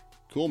Tactics.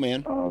 Cool,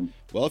 man.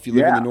 Well, if you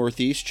live in the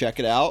Northeast, check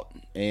it out.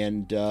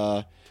 And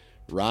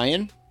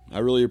Ryan, I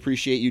really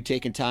appreciate you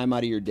taking time out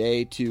of your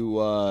day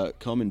to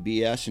come and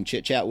BS and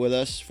chit-chat with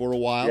us for a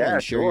while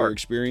and share your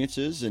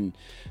experiences. And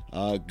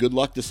good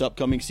luck this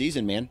upcoming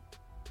season, man.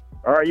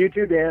 All right, you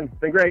too, Dan. It's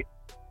been great.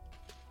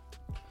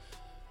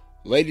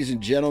 Ladies and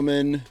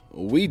gentlemen,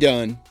 we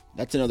done.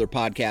 That's another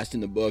podcast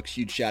in the books.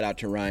 Huge shout out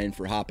to Ryan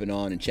for hopping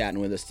on and chatting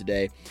with us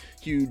today.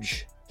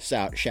 Huge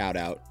shout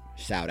out.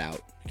 I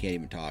can't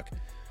even talk.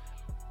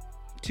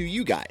 To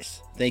you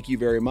guys. Thank you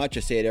very much.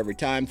 I say it every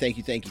time. Thank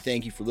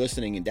you for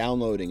listening and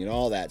downloading and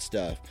all that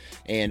stuff.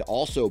 And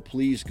also,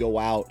 please go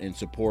out and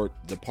support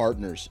the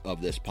partners of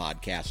this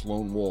podcast,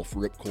 Lone Wolf,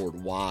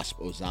 Ripcord, Wasp,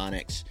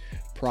 Ozonics,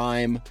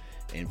 Prime,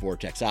 and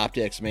Vortex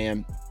Optics,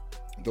 man.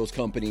 Those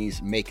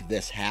companies make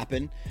this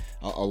happen,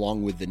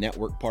 along with the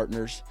network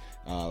partners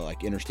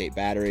like Interstate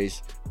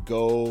Batteries.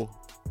 Go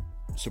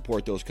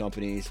support those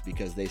companies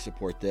because they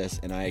support this,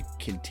 and I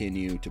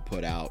continue to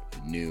put out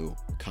new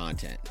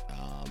content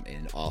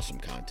and awesome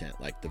content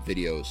like the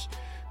videos,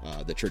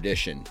 the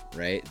tradition,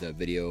 right? The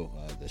video,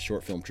 the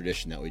short film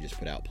tradition that we just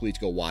put out. Please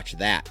go watch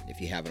that if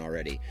you haven't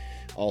already.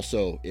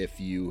 Also, if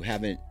you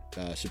haven't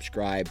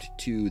subscribed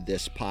to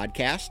this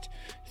podcast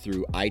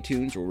through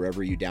iTunes or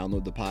wherever you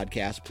download the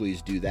podcast,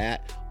 please do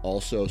that.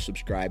 Also,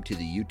 subscribe to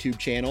the YouTube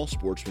channel,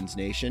 Sportsman's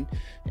Nation.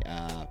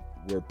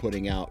 We're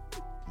putting out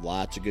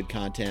lots of good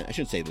content. I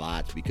shouldn't say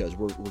lots because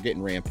we're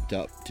getting ramped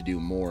up to do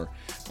more.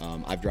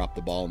 I've dropped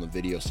the ball on the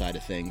video side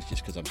of things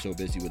just because I'm so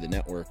busy with the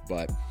network,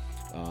 but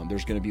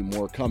there's going to be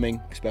more coming,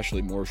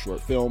 especially more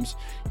short films.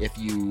 If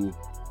you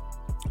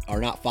are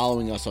not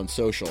following us on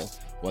social,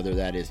 whether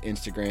that is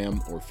Instagram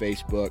or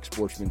Facebook,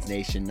 Sportsman's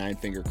Nation, Nine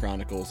Finger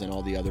Chronicles, and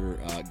all the other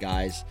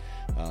guys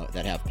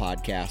that have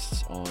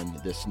podcasts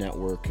on this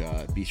network,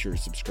 be sure to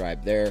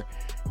subscribe there.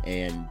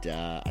 And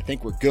I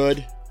think we're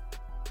good.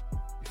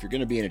 If you're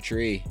going to be in a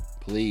tree,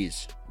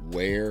 please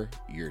wear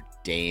your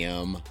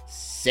damn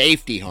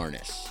safety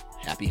harness.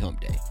 Happy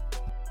hump day.